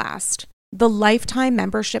be my last. The lifetime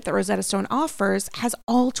membership that Rosetta Stone offers has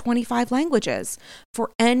all 25 languages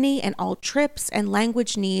for any and all trips and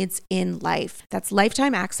language needs in life. That's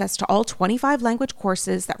lifetime access to all 25 language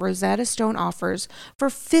courses that Rosetta Stone offers for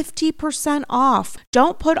 50% off.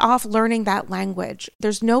 Don't put off learning that language.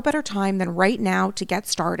 There's no better time than right now to get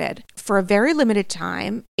started. For a very limited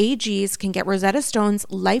time, AGs can get Rosetta Stone's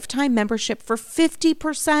lifetime membership for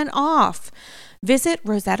 50% off. Visit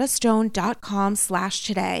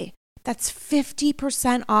rosettastone.com/today. That's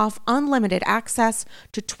 50% off unlimited access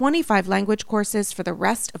to 25 language courses for the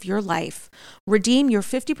rest of your life. Redeem your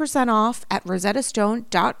 50% off at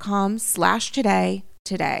rosettastone.com/today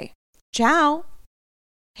today. Ciao.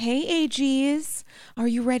 Hey, AGs. Are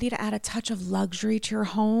you ready to add a touch of luxury to your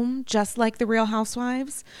home, just like the Real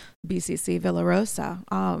Housewives? BCC Villa Rosa,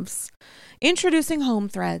 OBS. Introducing Home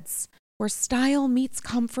Threads, where style meets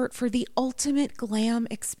comfort for the ultimate glam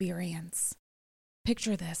experience.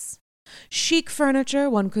 Picture this. Chic furniture,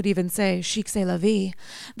 one could even say chic c'est la vie,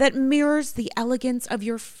 that mirrors the elegance of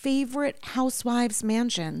your favorite housewives'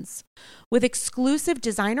 mansions. With exclusive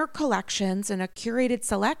designer collections and a curated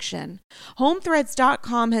selection,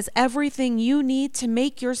 HomeThreads.com has everything you need to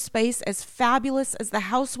make your space as fabulous as the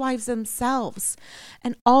housewives themselves,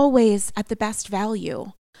 and always at the best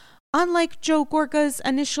value. Unlike Joe Gorga's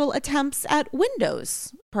initial attempts at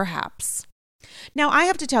windows, perhaps. Now, I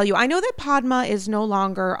have to tell you, I know that Padma is no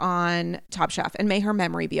longer on Top Chef, and may her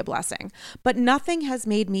memory be a blessing, but nothing has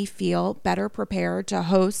made me feel better prepared to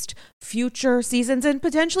host future seasons and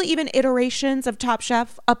potentially even iterations of Top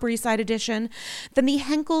Chef Upper East Side Edition than the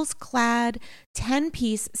Henkel's Clad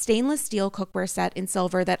 10-piece stainless steel cookware set in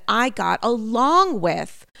silver that I got, along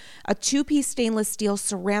with a 2-piece stainless steel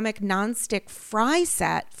ceramic nonstick fry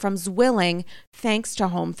set from Zwilling, thanks to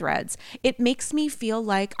Home Threads. It makes me feel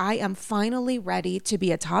like I am finally ready to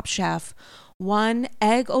be a top chef, one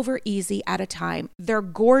egg over easy at a time. They're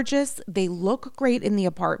gorgeous. They look great in the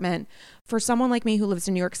apartment. For someone like me who lives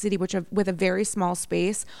in New York City, with a very small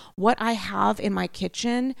space, what I have in my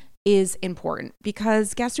kitchen is important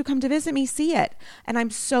because guests who come to visit me see it. And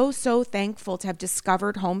I'm so thankful to have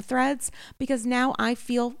discovered Home Threads because now I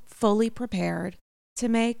feel fully prepared to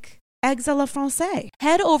make eggs a la Francais.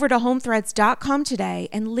 Head over to homethreads.com today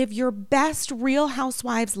and live your best Real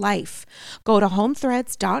Housewives life. Go to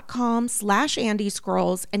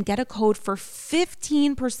homethreads.com/AndyScrolls and get a code for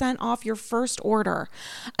 15% off your first order.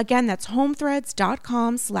 Again, that's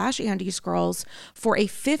homethreads.com/AndyScrolls for a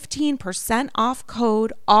 15% off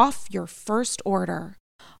code off your first order.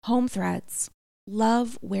 Home Threads.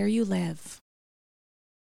 Love where you live.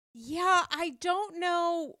 Yeah, I don't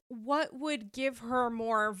know what would give her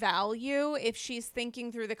more value if she's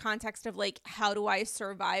thinking through the context of like, how do I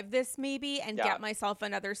survive this maybe and Yeah, get myself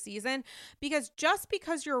another season? Because just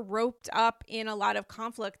because you're roped up in a lot of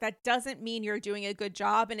conflict, that doesn't mean you're doing a good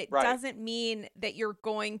job. And it right. doesn't mean that you're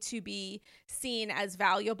going to be seen as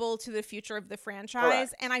valuable to the future of the franchise.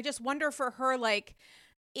 Correct. And I just wonder for her, like,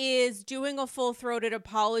 is doing a full throated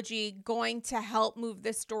apology going to help move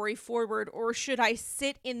this story forward, or should I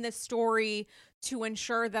sit in the story to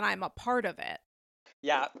ensure that I'm a part of it?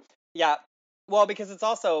 Yeah. Yeah. Well, because it's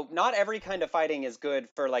also not every kind of fighting is good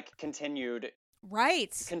for like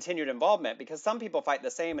Right. continued involvement because some people fight the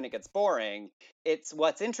same and it gets boring. It's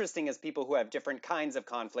what's interesting is people who have different kinds of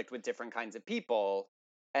conflict with different kinds of people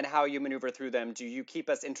and how you maneuver through them. Do you keep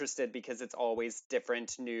us interested because it's always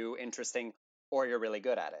different, new, interesting, or you're really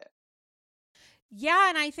good at it? Yeah,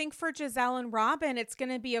 and I think for Giselle and Robin, it's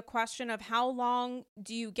going to be a question of how long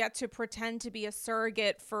do you get to pretend to be a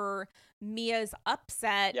surrogate for Mia's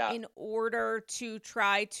upset Yeah. in order to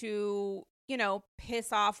try to,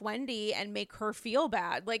 piss off Wendy and make her feel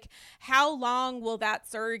bad? Like, how long will that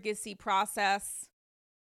surrogacy process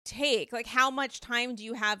take? Like, how much time do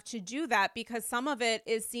you have to do that? Because some of it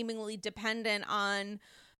is seemingly dependent on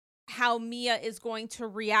how Mia is going to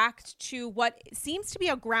react to what seems to be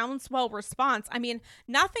a groundswell response. I mean,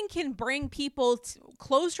 nothing can bring people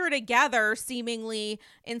closer together, seemingly,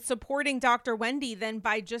 in supporting Dr. Wendy than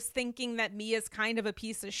by just thinking that Mia's kind of a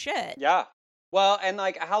piece of shit. Yeah. Well, and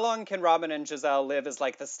like, how long can Robin and Giselle live as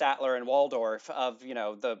like the Statler and Waldorf of,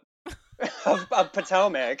 the of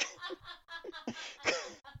Potomac?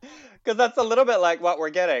 Because that's a little bit like what we're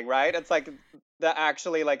getting, right? It's like the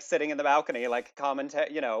actually like sitting in the balcony, like commentate,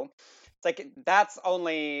 it's like that's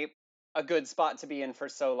only a good spot to be in for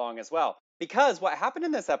so long as well. Because what happened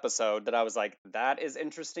in this episode that I was like, that is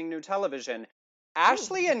interesting new television. Ooh,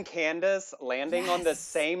 Ashley and Candace landing on the yes.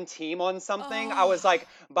 same team on something, I was Oh, like,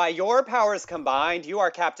 by your powers combined, you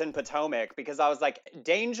are Captain Potomac. Because I was like,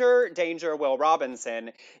 danger, danger, Will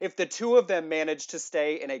Robinson. If the two of them manage to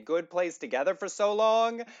stay in a good place together for so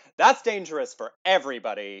long, that's dangerous for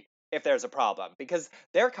everybody if there's a problem. Because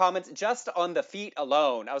their comments just on the feet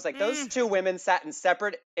alone, I was like, those mm. two women sat in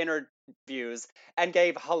separate interviews and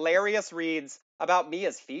gave hilarious reads about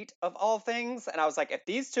Mia's feet of all things. And I was like, if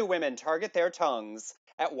these two women target their tongues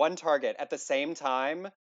at one target at the same time,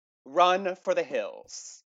 run for the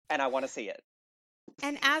hills. And I want to see it.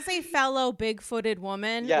 And as a fellow big-footed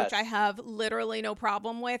woman, which I Yes. have literally no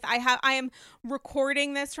problem with, I am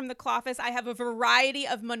recording this from the Cloffice. I have a variety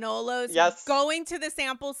of Manolos Yes. going to the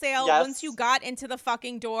sample sale. Once you Yes. got into the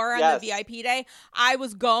fucking door on the Yes. VIP day, I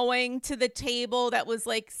was going to the table that was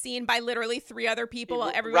like seen by literally three other people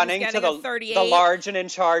while everyone was Running to getting a the 38. large and in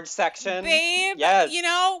charge section. Babe, Yes.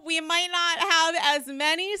 we might not have as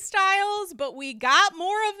many styles, but we got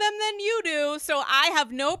more of them than you do, so I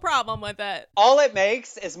have no problem with it. All it makes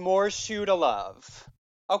is more shoe to love.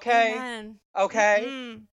 Okay? Amen.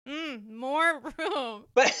 Okay? More room.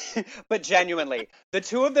 But but genuinely, the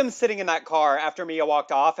two of them sitting in that car after Mia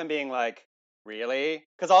walked off and being like, "Really?"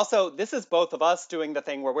 Because also this is both of us doing the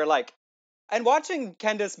thing where we're like, and watching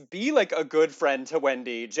Candace be like a good friend to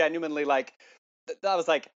Wendy, genuinely like, I was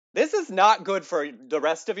like, this is not good for the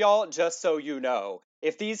rest of y'all. Just so you know,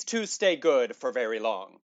 if these two stay good for very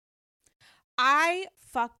long, I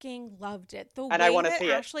fucking loved it. The and I way want to that see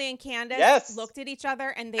it. Ashley and Candace Yes, looked at each other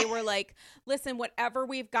and they were like, listen, whatever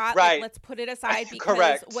we've got, like, right, let's put it aside because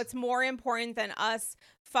correct. what's more important than us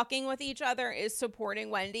fucking with each other is supporting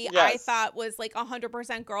Wendy. I Yes, thought was like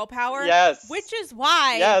 100% girl power, which yes, is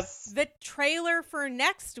why yes. the trailer for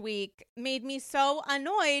next week made me so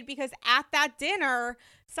annoyed because at that dinner,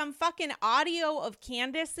 some fucking audio of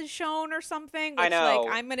Candace is shown or something, I which like know.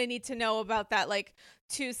 I'm gonna need to know about that like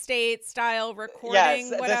two state style Yes, recording,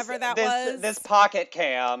 this whatever that this was. pocket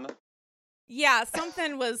cam. Yeah,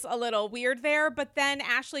 something was a little weird there. But then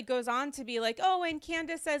Ashley goes on to be like, oh, and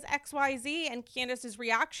Candace says XYZ. And Candace's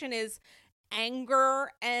reaction is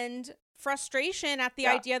anger and frustration at the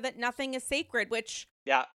Yeah, idea that nothing is sacred, which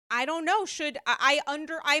yeah, I don't know.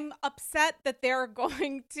 I'm upset that they're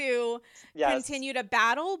going to yes. continue to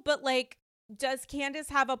battle, but like, does Candace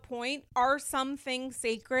have a point? Are some things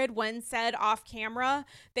sacred when said off camera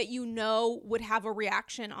that would have a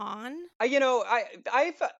reaction on?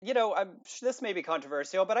 This may be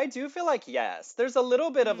controversial, but I do feel like yes, there's a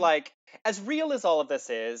little bit of Mm, like, as real as all of this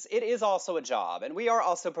is, it is also a job, and we are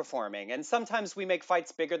also performing, and sometimes we make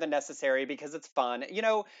fights bigger than necessary because it's fun.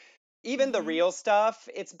 Even the mm-hmm. real stuff,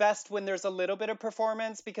 it's best when there's a little bit of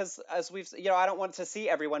performance because as I don't want to see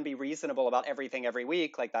everyone be reasonable about everything every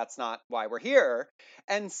week. Like that's not why we're here.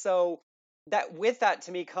 And so that with that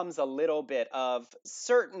to me comes a little bit of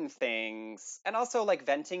certain things, and also like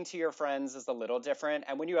venting to your friends is a little different.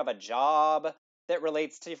 And when you have a job that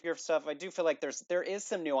relates to your stuff, I do feel like there is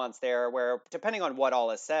some nuance there where depending on what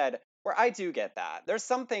all is said, where I do get that. There's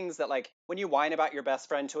some things that like when you whine about your best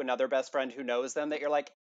friend to another best friend who knows them that you're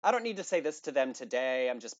like, I don't need to say this to them today.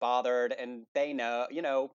 I'm just bothered and they know,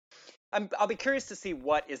 I'll be curious to see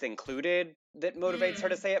what is included that motivates her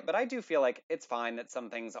to Mm. say it, but I do feel like it's fine that some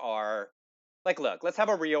things are like, look, let's have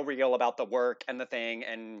a real about the work and the thing,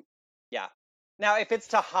 and yeah. Now, if it's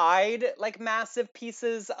to hide like massive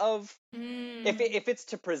pieces of, Mm. if it's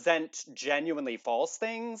to present genuinely false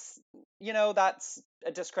things, that's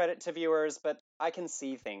a discredit to viewers. But I can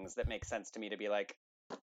see things that make sense to me to be like,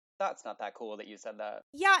 that's not that cool that you said that.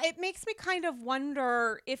 Yeah, it makes me kind of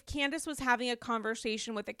wonder if Candace was having a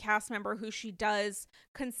conversation with a cast member who she does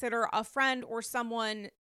consider a friend or someone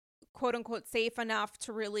quote unquote safe enough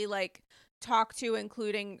to really like talk to,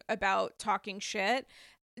 including about talking shit.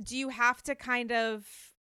 Do you have to kind of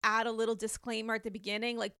add a little disclaimer at the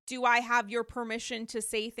beginning? Like, do I have your permission to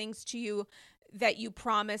say things to you that you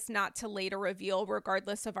promise not to later reveal,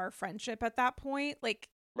 regardless of our friendship at that point? Like,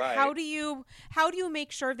 Right. how do you make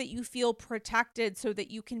sure that you feel protected so that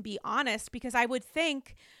you can be honest? Because I would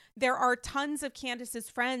think there are tons of Candace's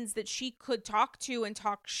friends that she could talk to and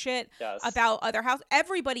talk shit Yes. about other house.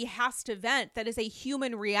 Everybody has to vent. That is a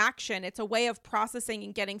human reaction. It's a way of processing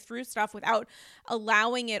and getting through stuff without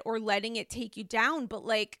allowing it or letting it take you down. But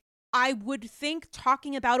like, I would think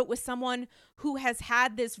talking about it with someone who has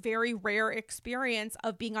had this very rare experience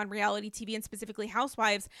of being on reality TV and specifically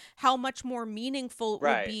Housewives, how much more meaningful it would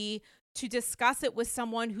Right. be to discuss it with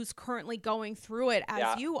someone who's currently going through it as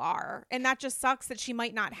Yeah. you are. And that just sucks that she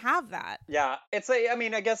might not have that. Yeah, I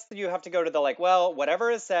mean, I guess you have to go to the like, well, whatever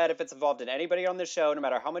is said, if it's involved in anybody on the show, no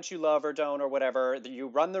matter how much you love or don't or whatever, you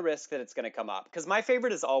run the risk that it's going to come up. Because my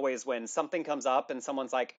favorite is always when something comes up and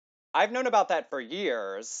someone's like, I've known about that for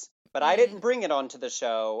years, but I didn't Mm. bring it onto the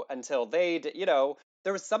show until they did,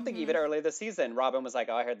 there was something Mm-hmm. even earlier this season. Robin was like,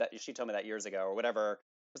 oh, I heard that. She told me that years ago or whatever.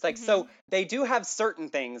 It's like, Mm-hmm. so they do have certain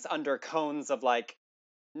things under cones of like,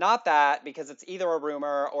 not that because it's either a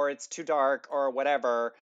rumor or it's too dark or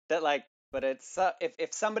whatever that like but it's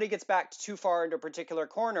if somebody gets backed too far into a particular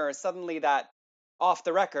corner suddenly that off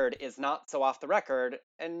the record is not so off the record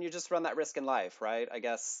and you just run that risk in life, right? I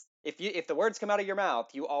guess if the words come out of your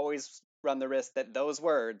mouth you always run the risk that those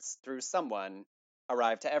words through someone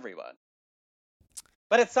arrive to everyone,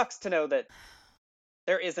 but it sucks to know that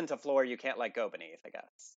there isn't a floor you can't let go beneath, I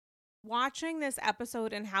guess. Watching this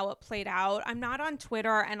episode and how it played out, I'm not on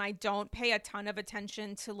Twitter and I don't pay a ton of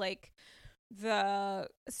attention to like the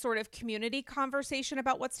sort of community conversation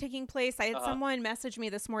about what's taking place. I had Uh-huh. someone message me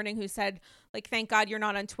this morning who said, like, thank God you're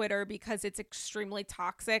not on Twitter because it's extremely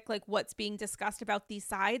toxic, like what's being discussed about these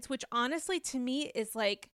sides, which honestly to me is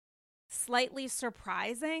like slightly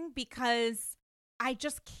surprising because I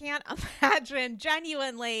just can't imagine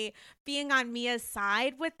genuinely being on Mia's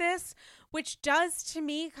side with this, which does to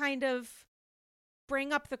me kind of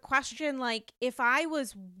bring up the question like, if I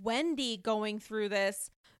was Wendy going through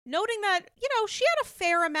this, noting that, she had a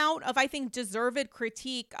fair amount of, I think, deserved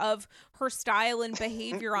critique of her style and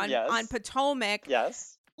behavior on Yes. Potomac.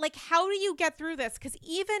 Yes. Like, how do you get through this? Because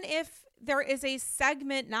even if there is a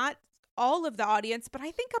segment, not all of the audience, but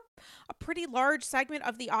I think a pretty large segment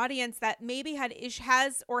of the audience that maybe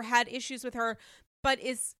has or had issues with her, but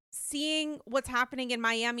is seeing what's happening in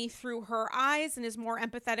Miami through her eyes and is more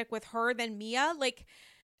empathetic with her than Mia. Like,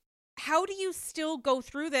 how do you still go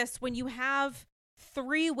through this when you have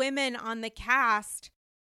 3 women on the cast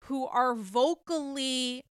who are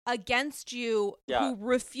vocally against you, Yeah. who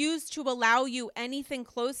refuse to allow you anything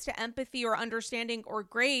close to empathy or understanding or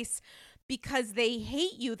grace because they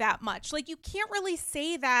hate you that much? Like, you can't really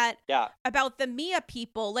say that Yeah. about the Mia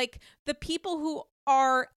people. Like, the people who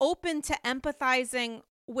are open to empathizing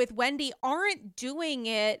with Wendy aren't doing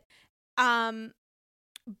it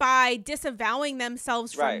by disavowing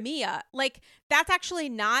themselves from Right. Mia. Like, that's actually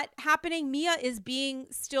not happening. Mia is being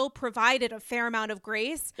still provided a fair amount of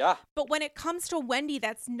grace. Yeah. But when it comes to Wendy,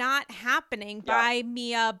 that's not happening Yeah. by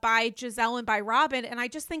Mia, by Giselle, and by Robin. And I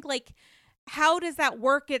just think, like, how does that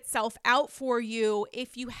work itself out for you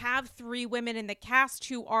if you have 3 women in the cast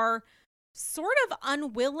who are sort of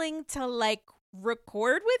unwilling to, like,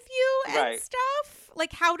 record with you and Right. stuff?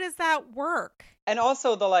 Like, how does that work? And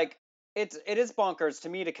also the like it is bonkers to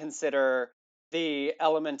me to consider the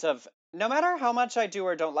element of no matter how much I do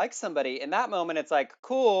or don't like somebody, in that moment it's like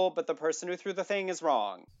cool, but the person who threw the thing is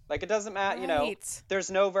wrong. Like it doesn't matter, Right.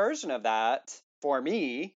 there's no version of that for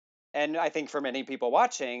me. And I think for many people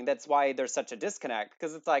watching, that's why there's such a disconnect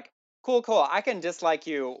because it's like, cool, cool. I can dislike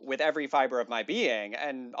you with every fiber of my being.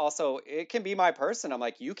 And also, it can be my person. I'm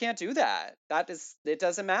like, you can't do that. It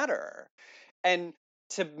doesn't matter. And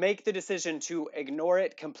to make the decision to ignore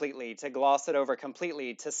it completely, to gloss it over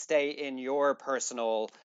completely, to stay in your personal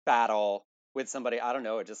battle with somebody, I don't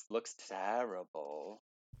know, it just looks terrible.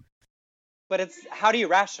 But it's, how do you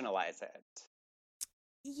rationalize it?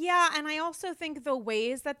 Yeah, and I also think the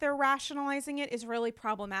ways that they're rationalizing it is really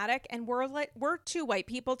problematic. And we're two white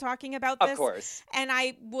people talking about Of this. course. And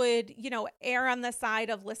I would, err on the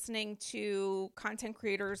side of listening to content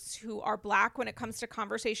creators who are Black when it comes to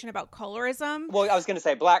conversation about colorism. Well, I was going to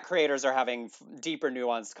say Black creators are having deeper,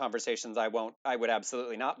 nuanced conversations. I would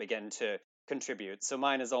absolutely not begin to contribute. So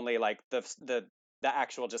mine is only like the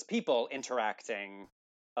actual just people interacting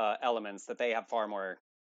elements that they have far more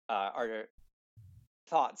are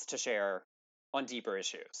thoughts to share on deeper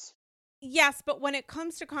issues. Yes, but when it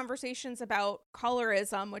comes to conversations about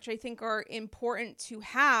colorism, which I think are important to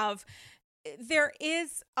have, there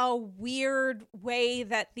is a weird way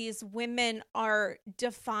that these women are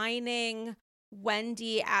defining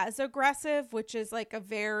Wendy as aggressive, which is like a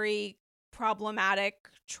very problematic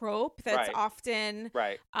trope that's Right. often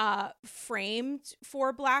Right. framed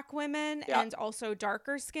for Black women Yeah. and also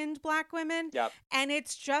darker skinned Black women. Yep. And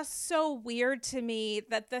it's just so weird to me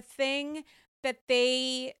that the thing that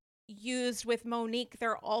they used with Monique,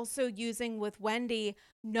 they're also using with Wendy,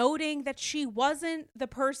 noting that she wasn't the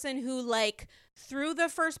person who like threw the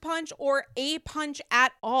first punch or a punch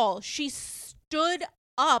at all. She stood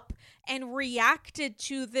up and reacted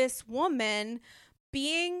to this woman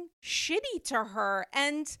being shitty to her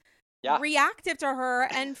and reactive to her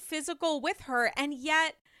and physical with her. And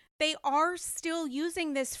yet they are still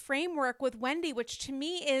using this framework with Wendy, which to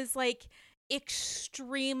me is like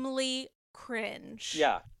extremely cringe.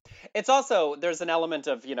 Yeah. It's also, there's an element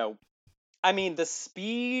of, the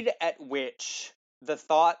speed at which the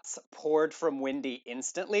thoughts poured from Wendy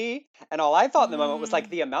instantly. And all I thought in the moment was like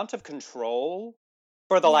the amount of control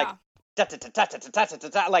for the like,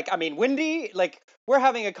 Wendy, like, we're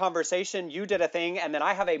having a conversation, you did a thing, and then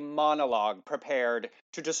I have a monologue prepared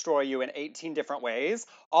to destroy you in 18 different ways.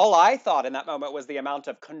 All I thought in that moment was the amount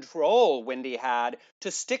of control Wendy had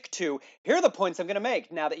to stick to, here are the points I'm going to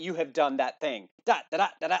make now that you have done that thing. And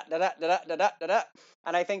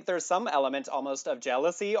I think there's some element almost of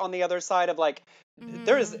jealousy on the other side of like,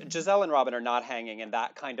 there's Giselle and Robin are not hanging in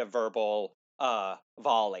that kind of verbal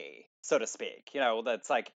volley, so to speak. That's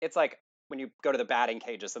like, it's like when you go to the batting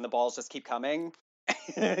cages and the balls just keep coming.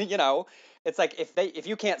 It's like if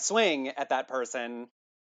you can't swing at that person,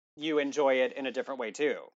 you enjoy it in a different way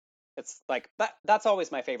too. It's like that's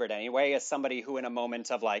always my favorite anyway, is somebody who in a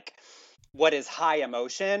moment of like what is high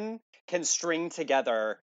emotion can string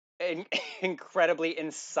together incredibly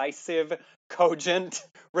incisive, cogent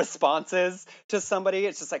responses to somebody.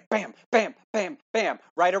 It's just like bam, bam, bam, bam,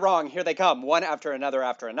 right or wrong, here they come, one after another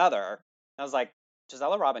after another. I was like,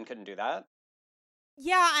 Gisela Robin couldn't do that.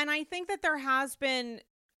 Yeah, and I think that there has been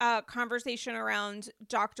a conversation around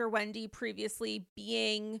Dr. Wendy previously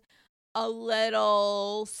being a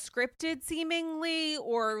little scripted seemingly,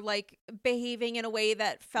 or like behaving in a way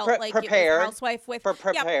that felt like prepared. It was Housewife with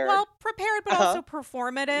prepared. Prepared, but also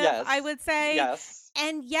performative. Yes. I would say. Yes.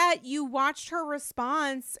 And yet you watched her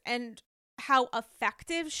response and how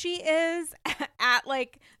effective she is at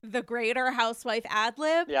like the greater housewife ad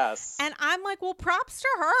lib. Yes. And I'm like, well, props to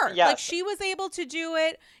her. Yes. Like she was able to do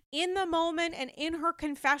it in the moment and in her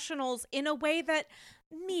confessionals in a way that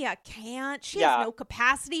Mia can't. She has no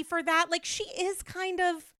capacity for that. Like she is kind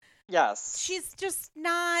of, she's just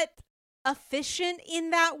not efficient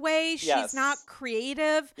in that way. She's not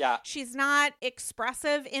creative. She's not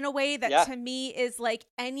expressive in a way that to me is like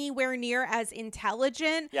anywhere near as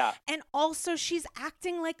intelligent. And also she's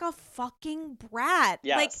acting like a fucking brat.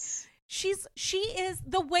 Like she is,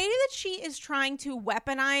 the way that she is trying to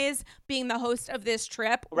weaponize being the host of this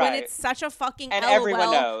trip when it's such a fucking and LOL.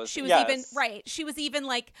 Everyone knows. She was she was even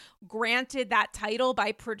like granted that title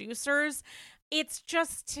by producers. It's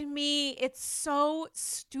just, to me, it's so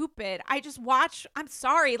stupid. I'm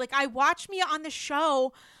sorry, like I watch Mia on the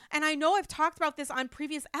show, and I know I've talked about this on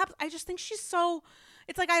previous apps. I just think she's so,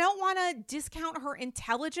 it's like I don't want to discount her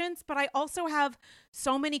intelligence, but I also have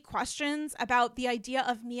so many questions about the idea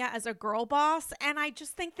of Mia as a girl boss, and I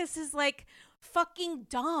just think this is like fucking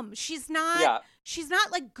dumb. She's not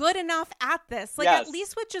like good enough at this. Like at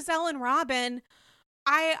least with Giselle and Robin,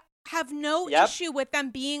 I have no issue with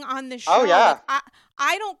them being on the show. Oh, yeah. Like,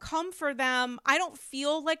 I don't come for them. I don't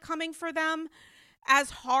feel like coming for them. as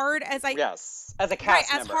hard as I Yes. As a right,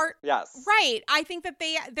 cast as member. hard Yes. right. I think that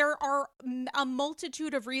there are a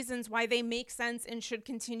multitude of reasons why they make sense and should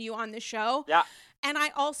continue on the show. Yeah. And I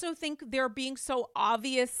also think they're being so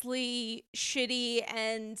obviously shitty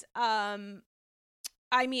and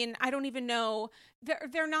I mean, I don't even know.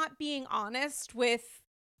 They're not being honest with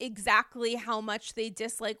exactly how much they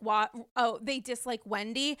dislike they dislike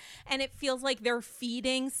Wendy, and it feels like they're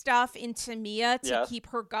feeding stuff into Mia to Yes. keep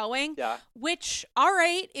her going. Yeah. Which, all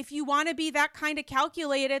right, if you want to be that kind of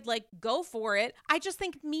calculated, like go for it. I just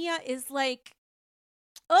think Mia is like,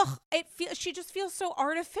 ugh, she just feels so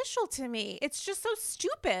artificial to me. It's just so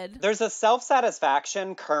stupid. There's a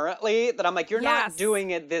self-satisfaction currently that I'm like, you're not Yes. doing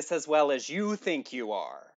it this as well as you think you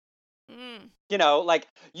are. Mm. You know, like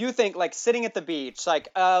you think like sitting at the beach, like,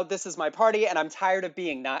 oh, this is my party and I'm tired of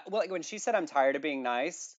being nice. Well, like when she said I'm tired of being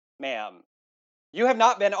nice, ma'am, you have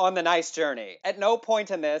not been on the nice journey. At no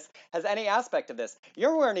point in this has any aspect of this.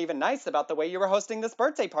 You weren't even nice about the way you were hosting this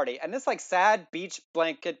birthday party and this like sad beach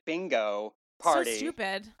blanket bingo party. So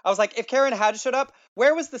stupid. I was like, if Karen had showed up,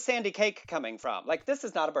 where was the sandy cake coming from? Like, this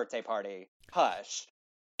is not a birthday party. Hush.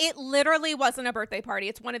 It literally wasn't a birthday party.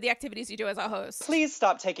 It's one of the activities you do as a host. Please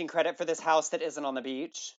stop taking credit for this house that isn't on the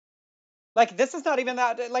beach. Like, this is not even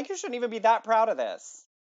that, like, you shouldn't even be that proud of this.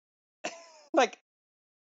 Like,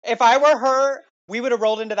 if I were her, we would have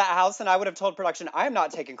rolled into that house and I would have told production, I am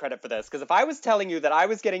not taking credit for this. Because if I was telling you that I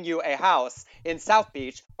was getting you a house in South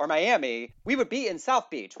Beach or Miami, we would be in South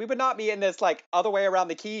Beach. We would not be in this, like, other way around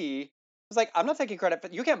the key. It's like, I'm not taking credit,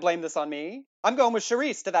 but you can't blame this on me. I'm going with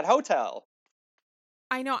Charisse to that hotel.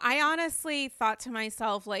 I know. I honestly thought to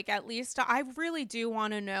myself, like, at least I really do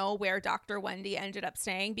want to know where Dr. Wendy ended up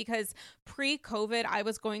staying because pre-COVID, I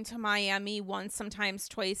was going to Miami once, sometimes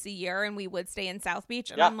twice a year, and we would stay in South Beach.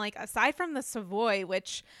 And Yeah. I'm like, aside from the Savoy,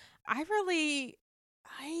 which I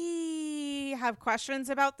have questions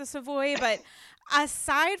about the Savoy, but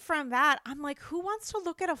aside from that, I'm like, who wants to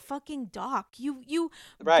look at a fucking dock? You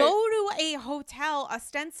Right. go to a hotel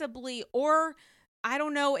ostensibly, or I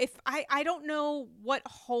don't know if I don't know what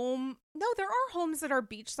home. No, there are homes that are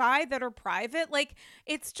beachside that are private. Like,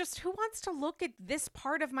 it's just, who wants to look at this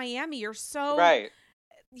part of Miami? Right.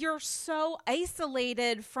 You're so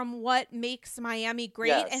isolated from what makes Miami great.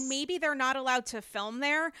 Yes. And maybe they're not allowed to film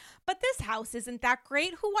there, but this house isn't that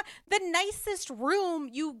great. The nicest room,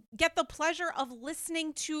 you get the pleasure of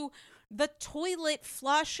listening to the toilet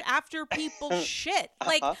flush after people shit.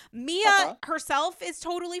 Like, Uh-huh. Mia herself is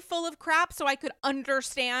totally full of crap, so I could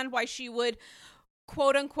understand why she would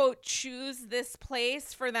quote unquote choose this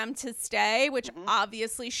place for them to stay, which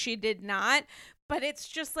obviously she did not. But it's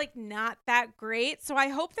just like not that great. So I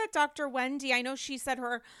hope that Dr. Wendy, I know she said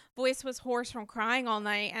her voice was hoarse from crying all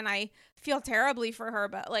night, and I feel terribly for her,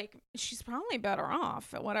 but like she's probably better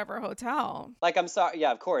off at whatever hotel. Like, I'm sorry.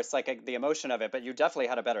 Yeah, of course. Like, the emotion of it, but you definitely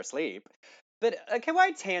had a better sleep. But can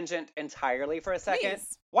I tangent entirely for a second?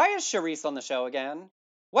 Please. Why is Charisse on the show again?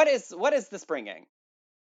 What is this bringing?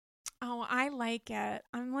 Oh, I like it.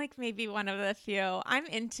 I'm like maybe one of the few. I'm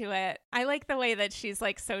into it. I like the way that she's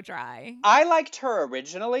like so dry. I liked her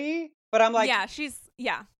originally, but I'm like,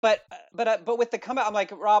 yeah. but with the comeback, I'm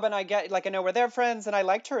like, Robin, I get, like, I know we're their friends, and I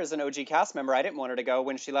liked her as an OG cast member. I didn't want her to go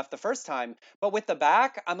when she left the first time, but with the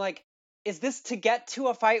back, I'm like, is this to get to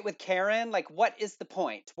a fight with Karen? Like, what is the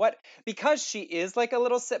point? Because she is like a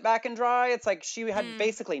little sit back and dry. It's like she had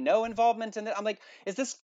basically no involvement in it. I'm like, is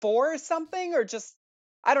this for something or just,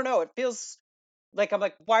 I don't know. It feels like, I'm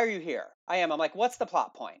like, why are you here? I'm like, what's the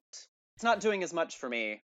plot point? It's not doing as much for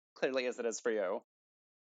me, clearly, as it is for you.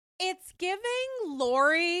 It's giving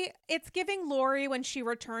Lori when she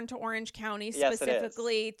returned to Orange County Yes, it is.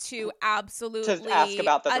 specifically to absolutely To ask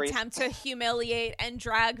about the attempt to humiliate and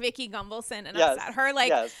drag Vicky Gumbelson and Yes, upset her. Like,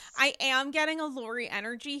 yes. I am getting a Lori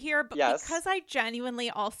energy here, but Yes. because I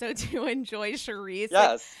genuinely also do enjoy Charisse.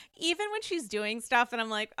 Yes. Like, even when she's doing stuff and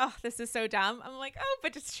I'm like, oh, this is so dumb, I'm like, oh,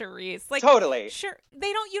 but it's Charisse. Like, Totally. sure,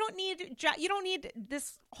 you don't need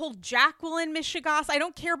this whole Jacqueline Michigas. I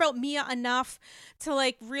don't care about Mia enough to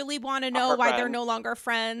like really want to know Her why they're friend. no longer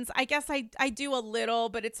friends. I guess I do a little,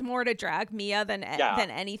 but it's more to drag Mia than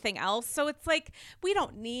anything else. So it's like, we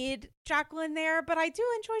don't need Jacqueline there, but I do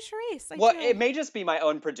enjoy Charisse. Well, it may just be my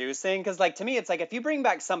own producing, because like to me, it's like if you bring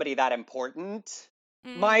back somebody that important,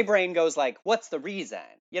 my brain goes like, what's the reason?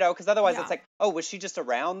 You know, because otherwise Yeah. it's like, oh, was she just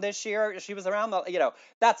around this year? She was around the, you know,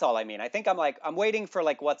 that's all I mean. I think I'm waiting for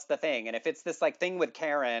like, what's the thing? And if it's this like thing with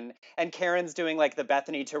Karen, and Karen's doing like the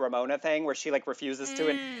Bethany to Ramona thing where she like refuses to,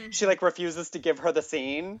 and she like refuses to give her the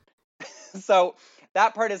scene. So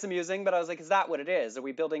that part is amusing, but I was like, is that what it is? Are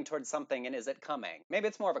we building towards something, and is it coming? Maybe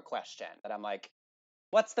it's more of a question that I'm like,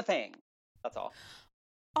 what's the thing? That's all.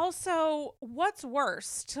 Also, what's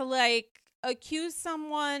worse, to like accuse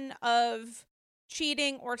someone of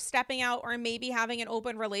cheating or stepping out or maybe having an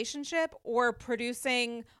open relationship, or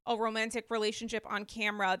producing a romantic relationship on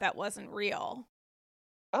camera that wasn't real?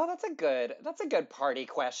 Oh, that's a good party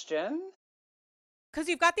question. Because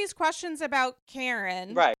you've got these questions about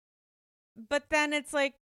Karen, Right. but then it's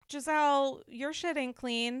like, Giselle, your shit ain't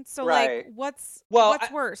clean. So like, Right. what's Well,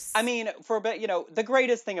 worse? I mean, for a bit, the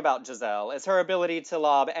greatest thing about Giselle is her ability to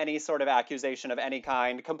lob any sort of accusation of any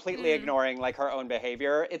kind, completely Mm. ignoring like her own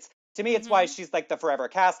behavior. It's to me, it's why Mm-hmm. she's like the forever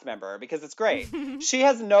cast member because it's great. She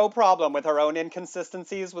has no problem with her own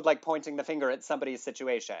inconsistencies with like pointing the finger at somebody's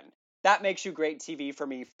situation. That makes you great TV for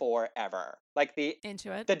me forever. Like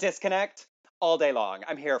Into it. the disconnect all day long.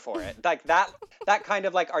 I'm here for it. Like that kind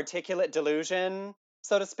of like articulate delusion,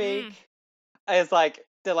 so to speak, is like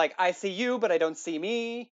they're like I see you but I don't see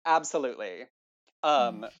me. Absolutely.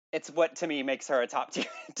 It's what to me makes her a top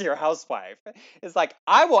tier housewife. It's like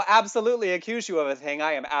I will absolutely accuse you of a thing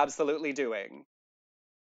I am absolutely doing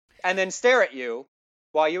and then stare at you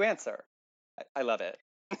while you answer. I love it.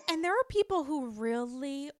 And there are people who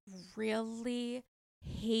really, really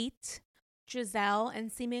hate Giselle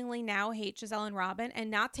and seemingly now hate Giselle and Robin,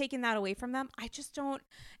 and not taking that away from them. I just don't,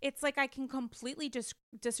 it's like I can completely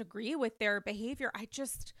disagree with their behavior.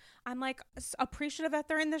 I'm like appreciative that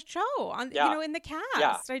they're in the show Yeah. in the cast.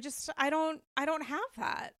 Yeah. I don't have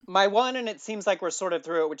that. My one, and it seems like we're sort of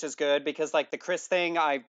through it, which is good because like the Chris thing,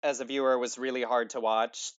 I as a viewer was really hard to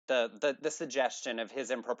watch. The suggestion of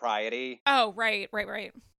his impropriety. Oh, right.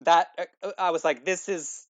 That I was like, this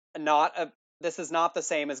is not the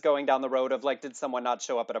same as going down the road of like, did someone not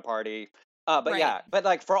show up at a party? But Right. yeah, but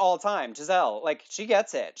like for all time, Giselle, like she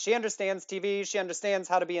gets it. She understands TV. She understands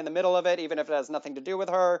how to be in the middle of it, even if it has nothing to do with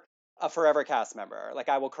her. A forever cast member. Like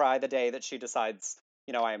I will cry the day that she decides,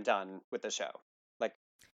 I am done with the show. Like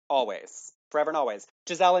always, forever and always.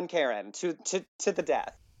 Giselle and Karen to the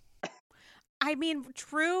death. I mean,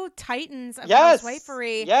 true titans of Yes.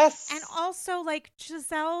 housewifery. Yes. And also, like,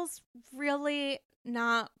 Giselle's really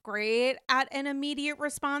not great at an immediate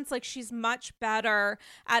response. Like, she's much better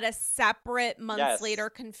at a separate months Yes. later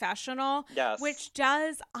confessional, Yes. which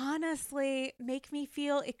does honestly make me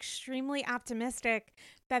feel extremely optimistic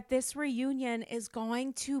that this reunion is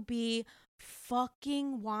going to be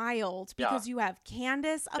fucking wild, because you have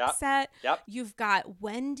Candace upset. Yep. You've got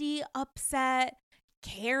Wendy upset.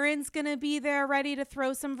 Karen's gonna be there ready to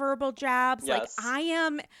throw some verbal jabs. Yes. Like, I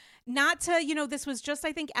am not to, this was just,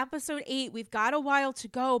 I think, episode 8. We've got a while to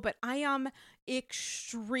go, but I am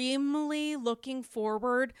extremely looking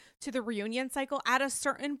forward to the reunion cycle. At a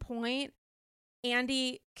certain point,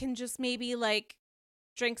 Andy can just maybe like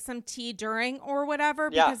drink some tea during or whatever,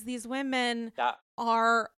 because these women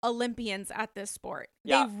are Olympians at this sport.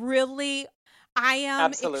 Yeah. They really, I am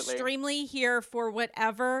Absolutely. extremely here for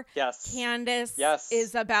whatever Candace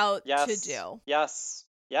is about to do. Yes.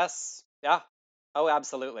 Yeah. Oh,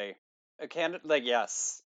 absolutely.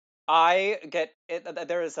 Yes. I get it.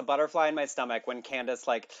 There is a butterfly in my stomach when Candace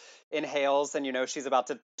like inhales and she's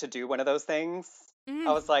about to do one of those things.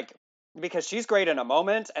 I was like, because she's great in a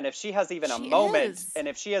moment, and if she has even a moment, and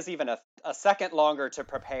if she has even a second longer to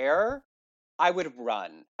prepare, I would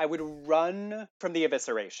run. I would run from the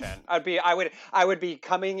evisceration. I would be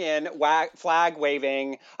coming in, flag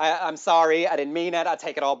waving. I'm sorry, I didn't mean it. I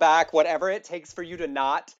take it all back. Whatever it takes for you to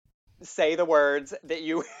not say the words that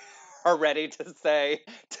you are ready to say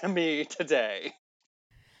to me today.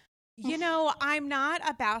 I'm not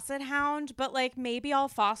a basset hound, but like maybe I'll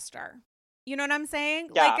foster. You know what I'm saying?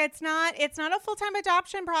 Yeah. Like it's not a full-time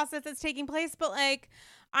adoption process that's taking place, but like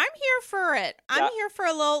I'm here for it. I'm here for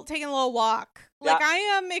taking a little walk. Like I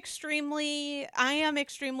am extremely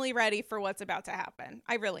ready for what's about to happen.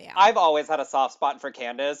 I really am. I've always had a soft spot for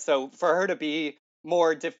Candace, so for her to be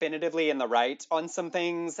more definitively in the right on some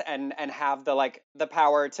things and have the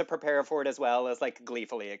power to prepare for it as well is like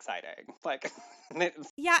gleefully exciting. Like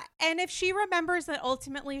yeah, and if she remembers that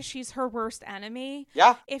ultimately she's her worst enemy,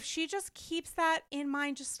 if she just keeps that in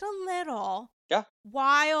mind just a little,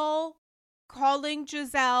 while calling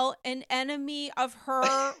Giselle an enemy of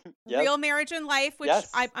her real marriage and life, which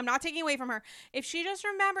I'm not taking away from her. If she just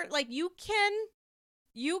remembered, like, you can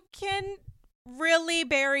really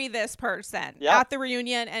bury this person at the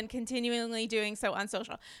reunion and continually doing so on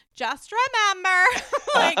social. Just remember,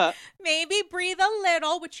 like, maybe breathe a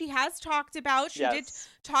little, which she has talked about. She did Yes.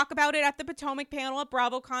 talk about it at the Potomac panel at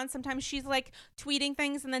BravoCon. Sometimes she's like tweeting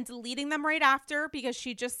things and then deleting them right after because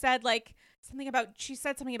she just said like she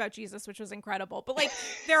said something about Jesus, which was incredible. But like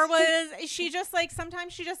she just like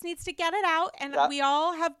sometimes she just needs to get it out. And Yep. we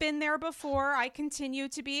all have been there before. I continue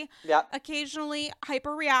to be Yep. occasionally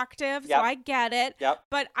hyper reactive. So Yep. I get it. Yep.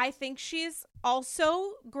 But I think she's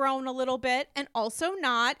also grown a little bit and also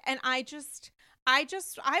not. And I want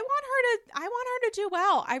her to do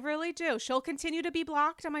well. I really do. She'll continue to be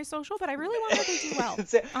blocked on my social, but I really want her to do well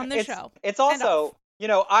on the show. It's also,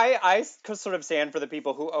 I sort of stand for the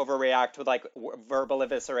people who overreact with like verbal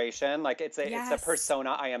evisceration. Like it's a Yes.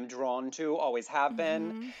 persona I am drawn to, always have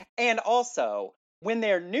been. Mhm. And also, when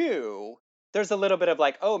they're new, there's a little bit of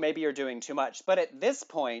like, oh, maybe you're doing too much. But at this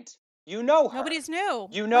point, you know her. Nobody's new.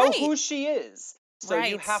 You know Right. who she is. So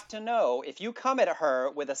you Right. have to know if you come at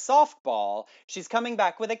her with a softball, she's coming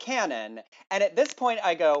back with a cannon. And at this point,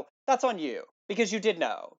 I go, that's on you because you did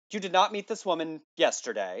know. You did not meet this woman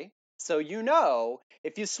yesterday. So you know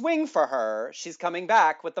if you swing for her, she's coming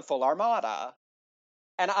back with the full armada.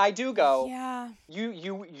 And I do go, Yeah.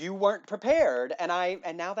 you weren't prepared,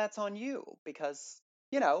 and now that's on you because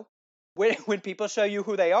when people show you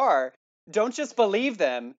who they are, don't just believe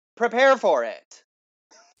them, prepare for it.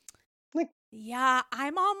 Yeah,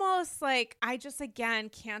 I'm almost like I just again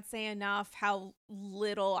can't say enough how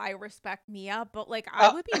little I respect Mia, but like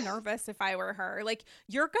I would be nervous if I were her. Like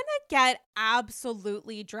you're gonna get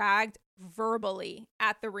absolutely dragged verbally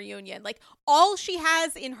at the reunion. Like all she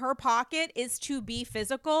has in her pocket is to be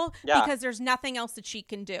physical Yeah. because there's nothing else that she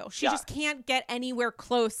can do. She Yeah. just can't get anywhere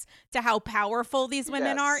close to how powerful these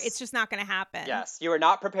women are. Yes. It's just not gonna happen. Yes, you are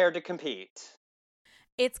not prepared to compete.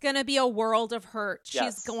 It's going to be a world of hurt. She's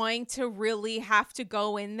Yes. going to really have to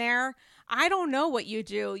go in there. I don't know what you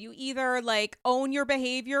do. You either like own your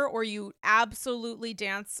behavior or you absolutely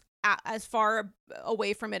dance as far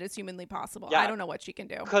away from it as humanly possible. Yeah. I don't know what she can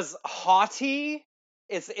do. Because haughty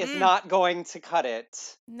is not going to cut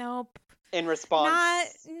it Nope. in response.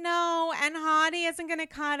 No, and haughty isn't going to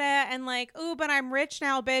cut it. And like, ooh, but I'm rich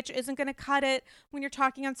now, bitch, isn't going to cut it when you're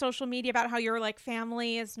talking on social media about how your like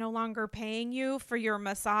family is no longer paying you for your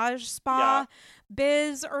massage spa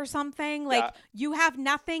biz or something. Like you have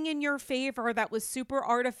nothing in your favor that was super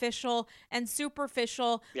artificial and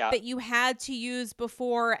superficial that you had to use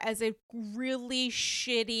before as a really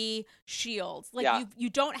shitty shield. Like you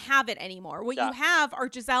don't have it anymore. What you have are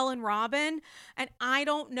Giselle and Robin, and I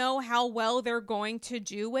don't know how well they're going to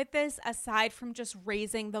do with this aside from just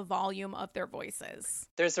raising the volume of their voices.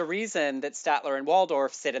 There's a reason that Statler and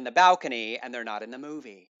Waldorf sit in the balcony and they're not in the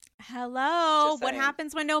movie. Hello. Just What saying.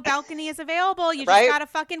 happens when no balcony is available? You Right? just got a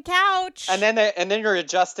fucking couch. And then you're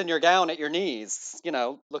adjusting your gown at your knees,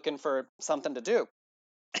 looking for something to do.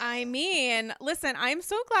 I mean, listen, I'm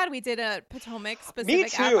so glad we did a Potomac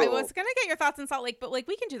specific app. too. I was gonna get your thoughts on Salt Lake, but like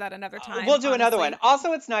we can do that another time. We'll do another one. honestly.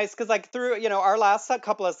 Also, it's nice because like through our last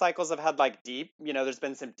couple of cycles have had like deep. There's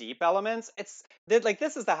been some deep elements. It's like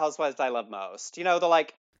this is the Housewives I love most. The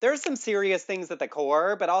like there's some serious things at the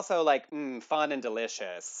core, but also like fun and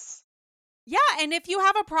delicious. Yeah, and if you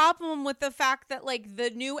have a problem with the fact that like the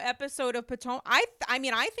new episode of Potomac, I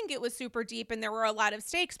mean, I think it was super deep and there were a lot of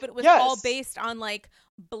stakes, but it was all Yes. based on like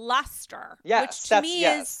bluster, Yes, which to that's me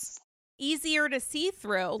yes. is easier to see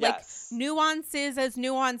through. Yes. Like nuances as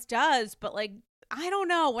nuance does, but like I don't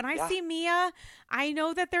know. When I Yeah. see Mia, I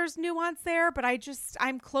know that there's nuance there, but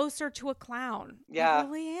I'm closer to a clown. Yeah. I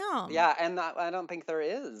really am. Yeah, and I don't think there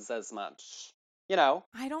is as much.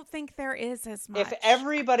 I don't think there is as much. If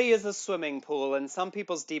everybody is a swimming pool and some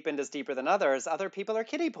people's deep end is deeper than others, other people are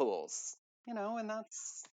kiddie pools. And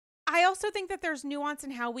that's I also think that there's nuance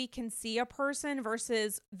in how we can see a person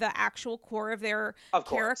versus the actual core of their of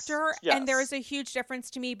course. character. Yes. And there is a huge difference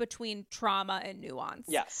to me between trauma and nuance.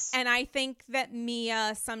 Yes. And I think that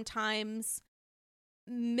Mia sometimes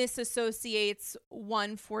misassociates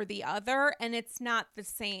one for the other, and it's not the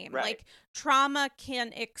same. Right. Like trauma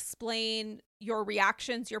can explain your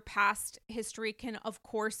reactions, your past history can of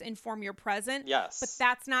course inform your present. Yes. But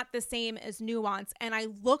that's not the same as nuance. And I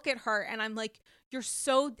look at her and I'm like, you're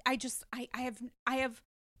so I have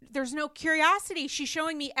there's no curiosity. She's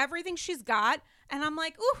showing me everything she's got. And I'm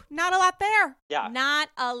like, ooh, not a lot there. Yeah. Not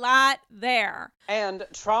a lot there. And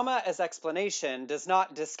trauma as explanation does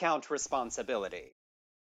not discount responsibility.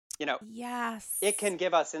 Yes. It can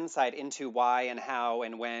give us insight into why and how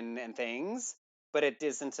and when and things, but it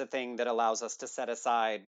isn't a thing that allows us to set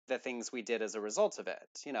aside the things we did as a result of it.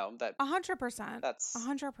 That 100%. that's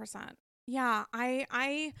 100%. Yeah,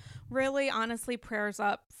 I really honestly prayers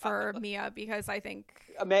up for Mia because I think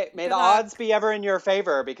May good the luck. odds be ever in your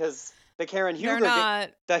favor because the Karen They're Huger,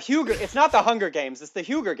 not. it's not the Hunger Games, it's the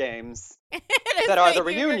Huger Games It that is are the the Hunger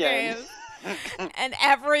reunion. Games. And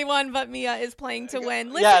everyone but Mia is playing to win.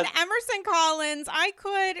 Listen, Yes. Emerson Collins, I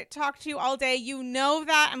could talk to you all day. You know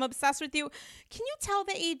that. I'm obsessed with you. Can you tell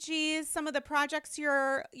the AGs some of the projects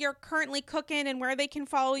you're currently cooking and where they can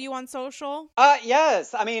follow you on social?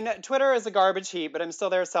 Yes. I mean, Twitter is a garbage heap, but I'm still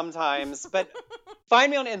there sometimes. But find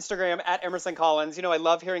me on Instagram at Emerson Collins. You know, I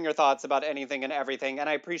love hearing your thoughts about anything and everything, and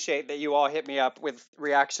I appreciate that you all hit me up with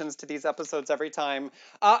reactions to these episodes every time.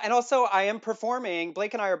 And also, I am performing.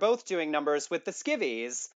 Blake and I are both doing numbers with the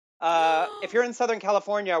Skivvies. If you're in Southern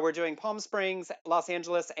California, we're doing Palm Springs, Los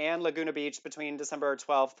Angeles, and Laguna Beach between December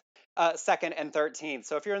 12th, 2nd, and 13th.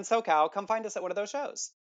 So if you're in SoCal, come find us at one of those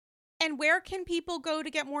shows. And where can people go to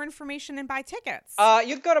get more information and buy tickets?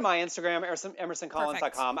 You can go to my Instagram, emersoncollins.com.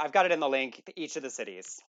 Perfect. I've got it in the link to each of the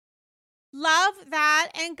cities. Love that.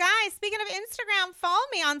 And guys, speaking of Instagram, follow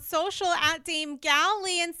me on social at Dame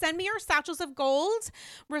Galley and send me your satchels of gold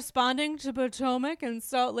responding to Potomac and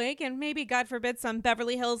Salt Lake and maybe, God forbid, some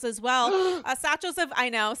Beverly Hills as well. Satchels of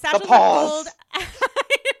gold.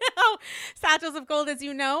 Satchels of gold, as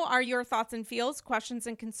you know, are your thoughts and feels, questions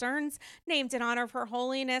and concerns named in honor of Her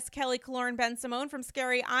Holiness Kelly Kaloran Ben Simone from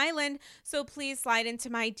Scary Island. So please slide into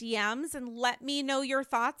my DMs and let me know your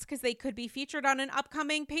thoughts because they could be featured on an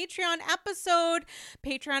upcoming Patreon episode.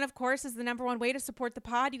 Patreon, of course, is the #1 way to support the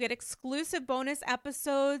pod. You get exclusive bonus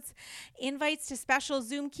episodes, invites to special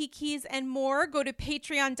Zoom kikis, and more. Go to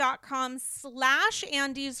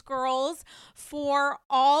patreon.com/AndysGirls for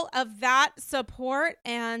all of that support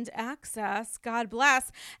and access. God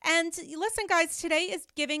bless. And listen, guys, today is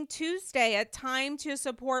Giving Tuesday, a time to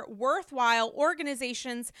support worthwhile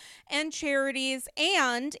organizations and charities.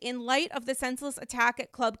 And in light of the senseless attack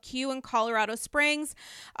at Club Q in Colorado Springs,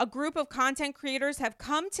 a group of content creators have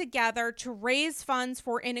come together to raise funds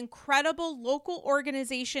for an incredible local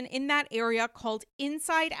organization in that area called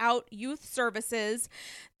Inside Out Youth Services.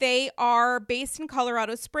 They are based in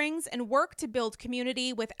Colorado Springs and work to build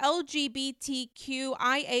community with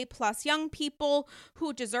LGBTQIA+ young people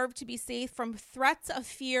who deserve to be safe from threats of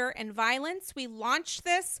fear and violence. We launched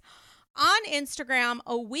this on Instagram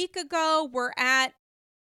a week ago. We're at,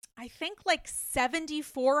 I think, like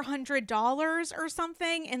 $7,400 or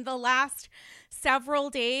something in the last several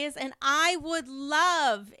days. And I would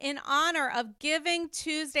love, in honor of Giving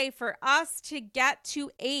Tuesday, for us to get to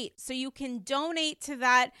 8. So you can donate to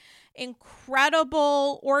that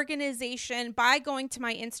incredible organization by going to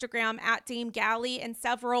my Instagram at Dame Galley, and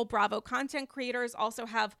several Bravo content creators also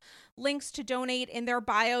have links to donate in their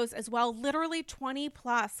bios as well. Literally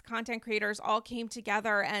 20+ content creators all came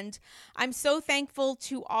together, and I'm so thankful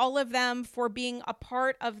to all of them for being a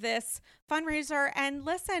part of this fundraiser. And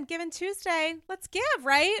listen, Giving Tuesday, let's give,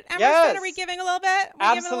 right? Emerson, Yes. are we giving a little bit?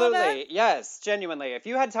 Absolutely. Yes, genuinely. If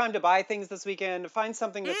you had time to buy things this weekend, find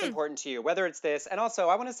something that's important to you, whether it's this. And also,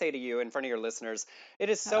 I want to say to you in front of your listeners, it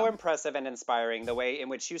is so impressive and inspiring the way in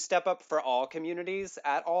which you step up for all communities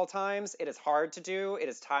at all times. It is hard to do. It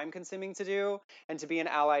is time consuming to do. And to be an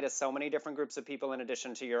ally to so many different groups of people in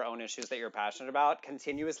addition to your own issues that you're passionate about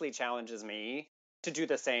continuously challenges me to do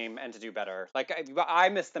the same and to do better. Like I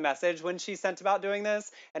missed the message when she sent about doing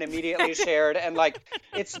this and immediately shared, and like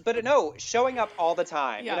but no, showing up all the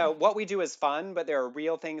time. Yeah. You know, what we do is fun, but there are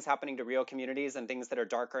real things happening to real communities and things that are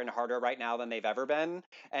darker and harder right now than they've ever been.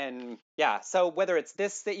 And yeah, so whether it's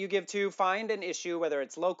this that you give to, find an issue, whether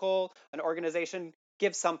it's local, an organization,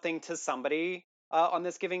 give something to somebody on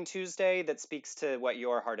this Giving Tuesday that speaks to what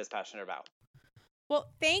your heart is passionate about. Well,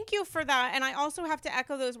 thank you for that. And I also have to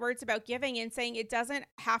echo those words about giving and saying it doesn't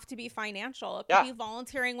have to be financial. It could be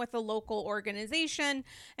volunteering with a local organization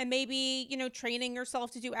and maybe, training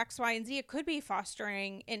yourself to do X, Y, and Z. It could be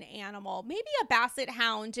fostering an animal, maybe a basset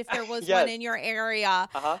hound if there was one in your area.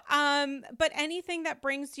 But anything that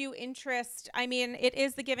brings you interest. I mean, it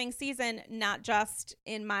is the giving season, not just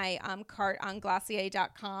in my cart on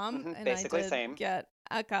Glossier.com. And basically I did same. get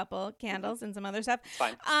a couple candles and some other stuff. It's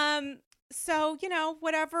fine. So,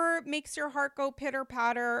 whatever makes your heart go pitter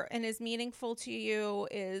patter and is meaningful to you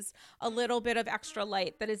is a little bit of extra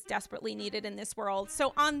light that is desperately needed in this world.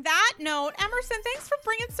 So on that note, Emerson, thanks for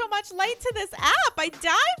bringing so much light to this app. I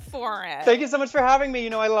died for it. Thank you so much for having me.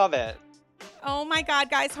 I love it. Oh my God,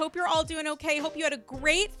 guys. Hope you're all doing okay. Hope you had a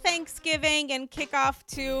great Thanksgiving and kickoff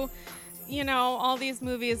to, all these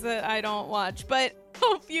movies that I don't watch. But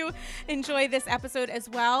hope you enjoy this episode as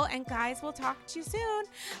well. And guys, we'll talk to you soon.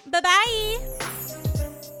 Bye-bye.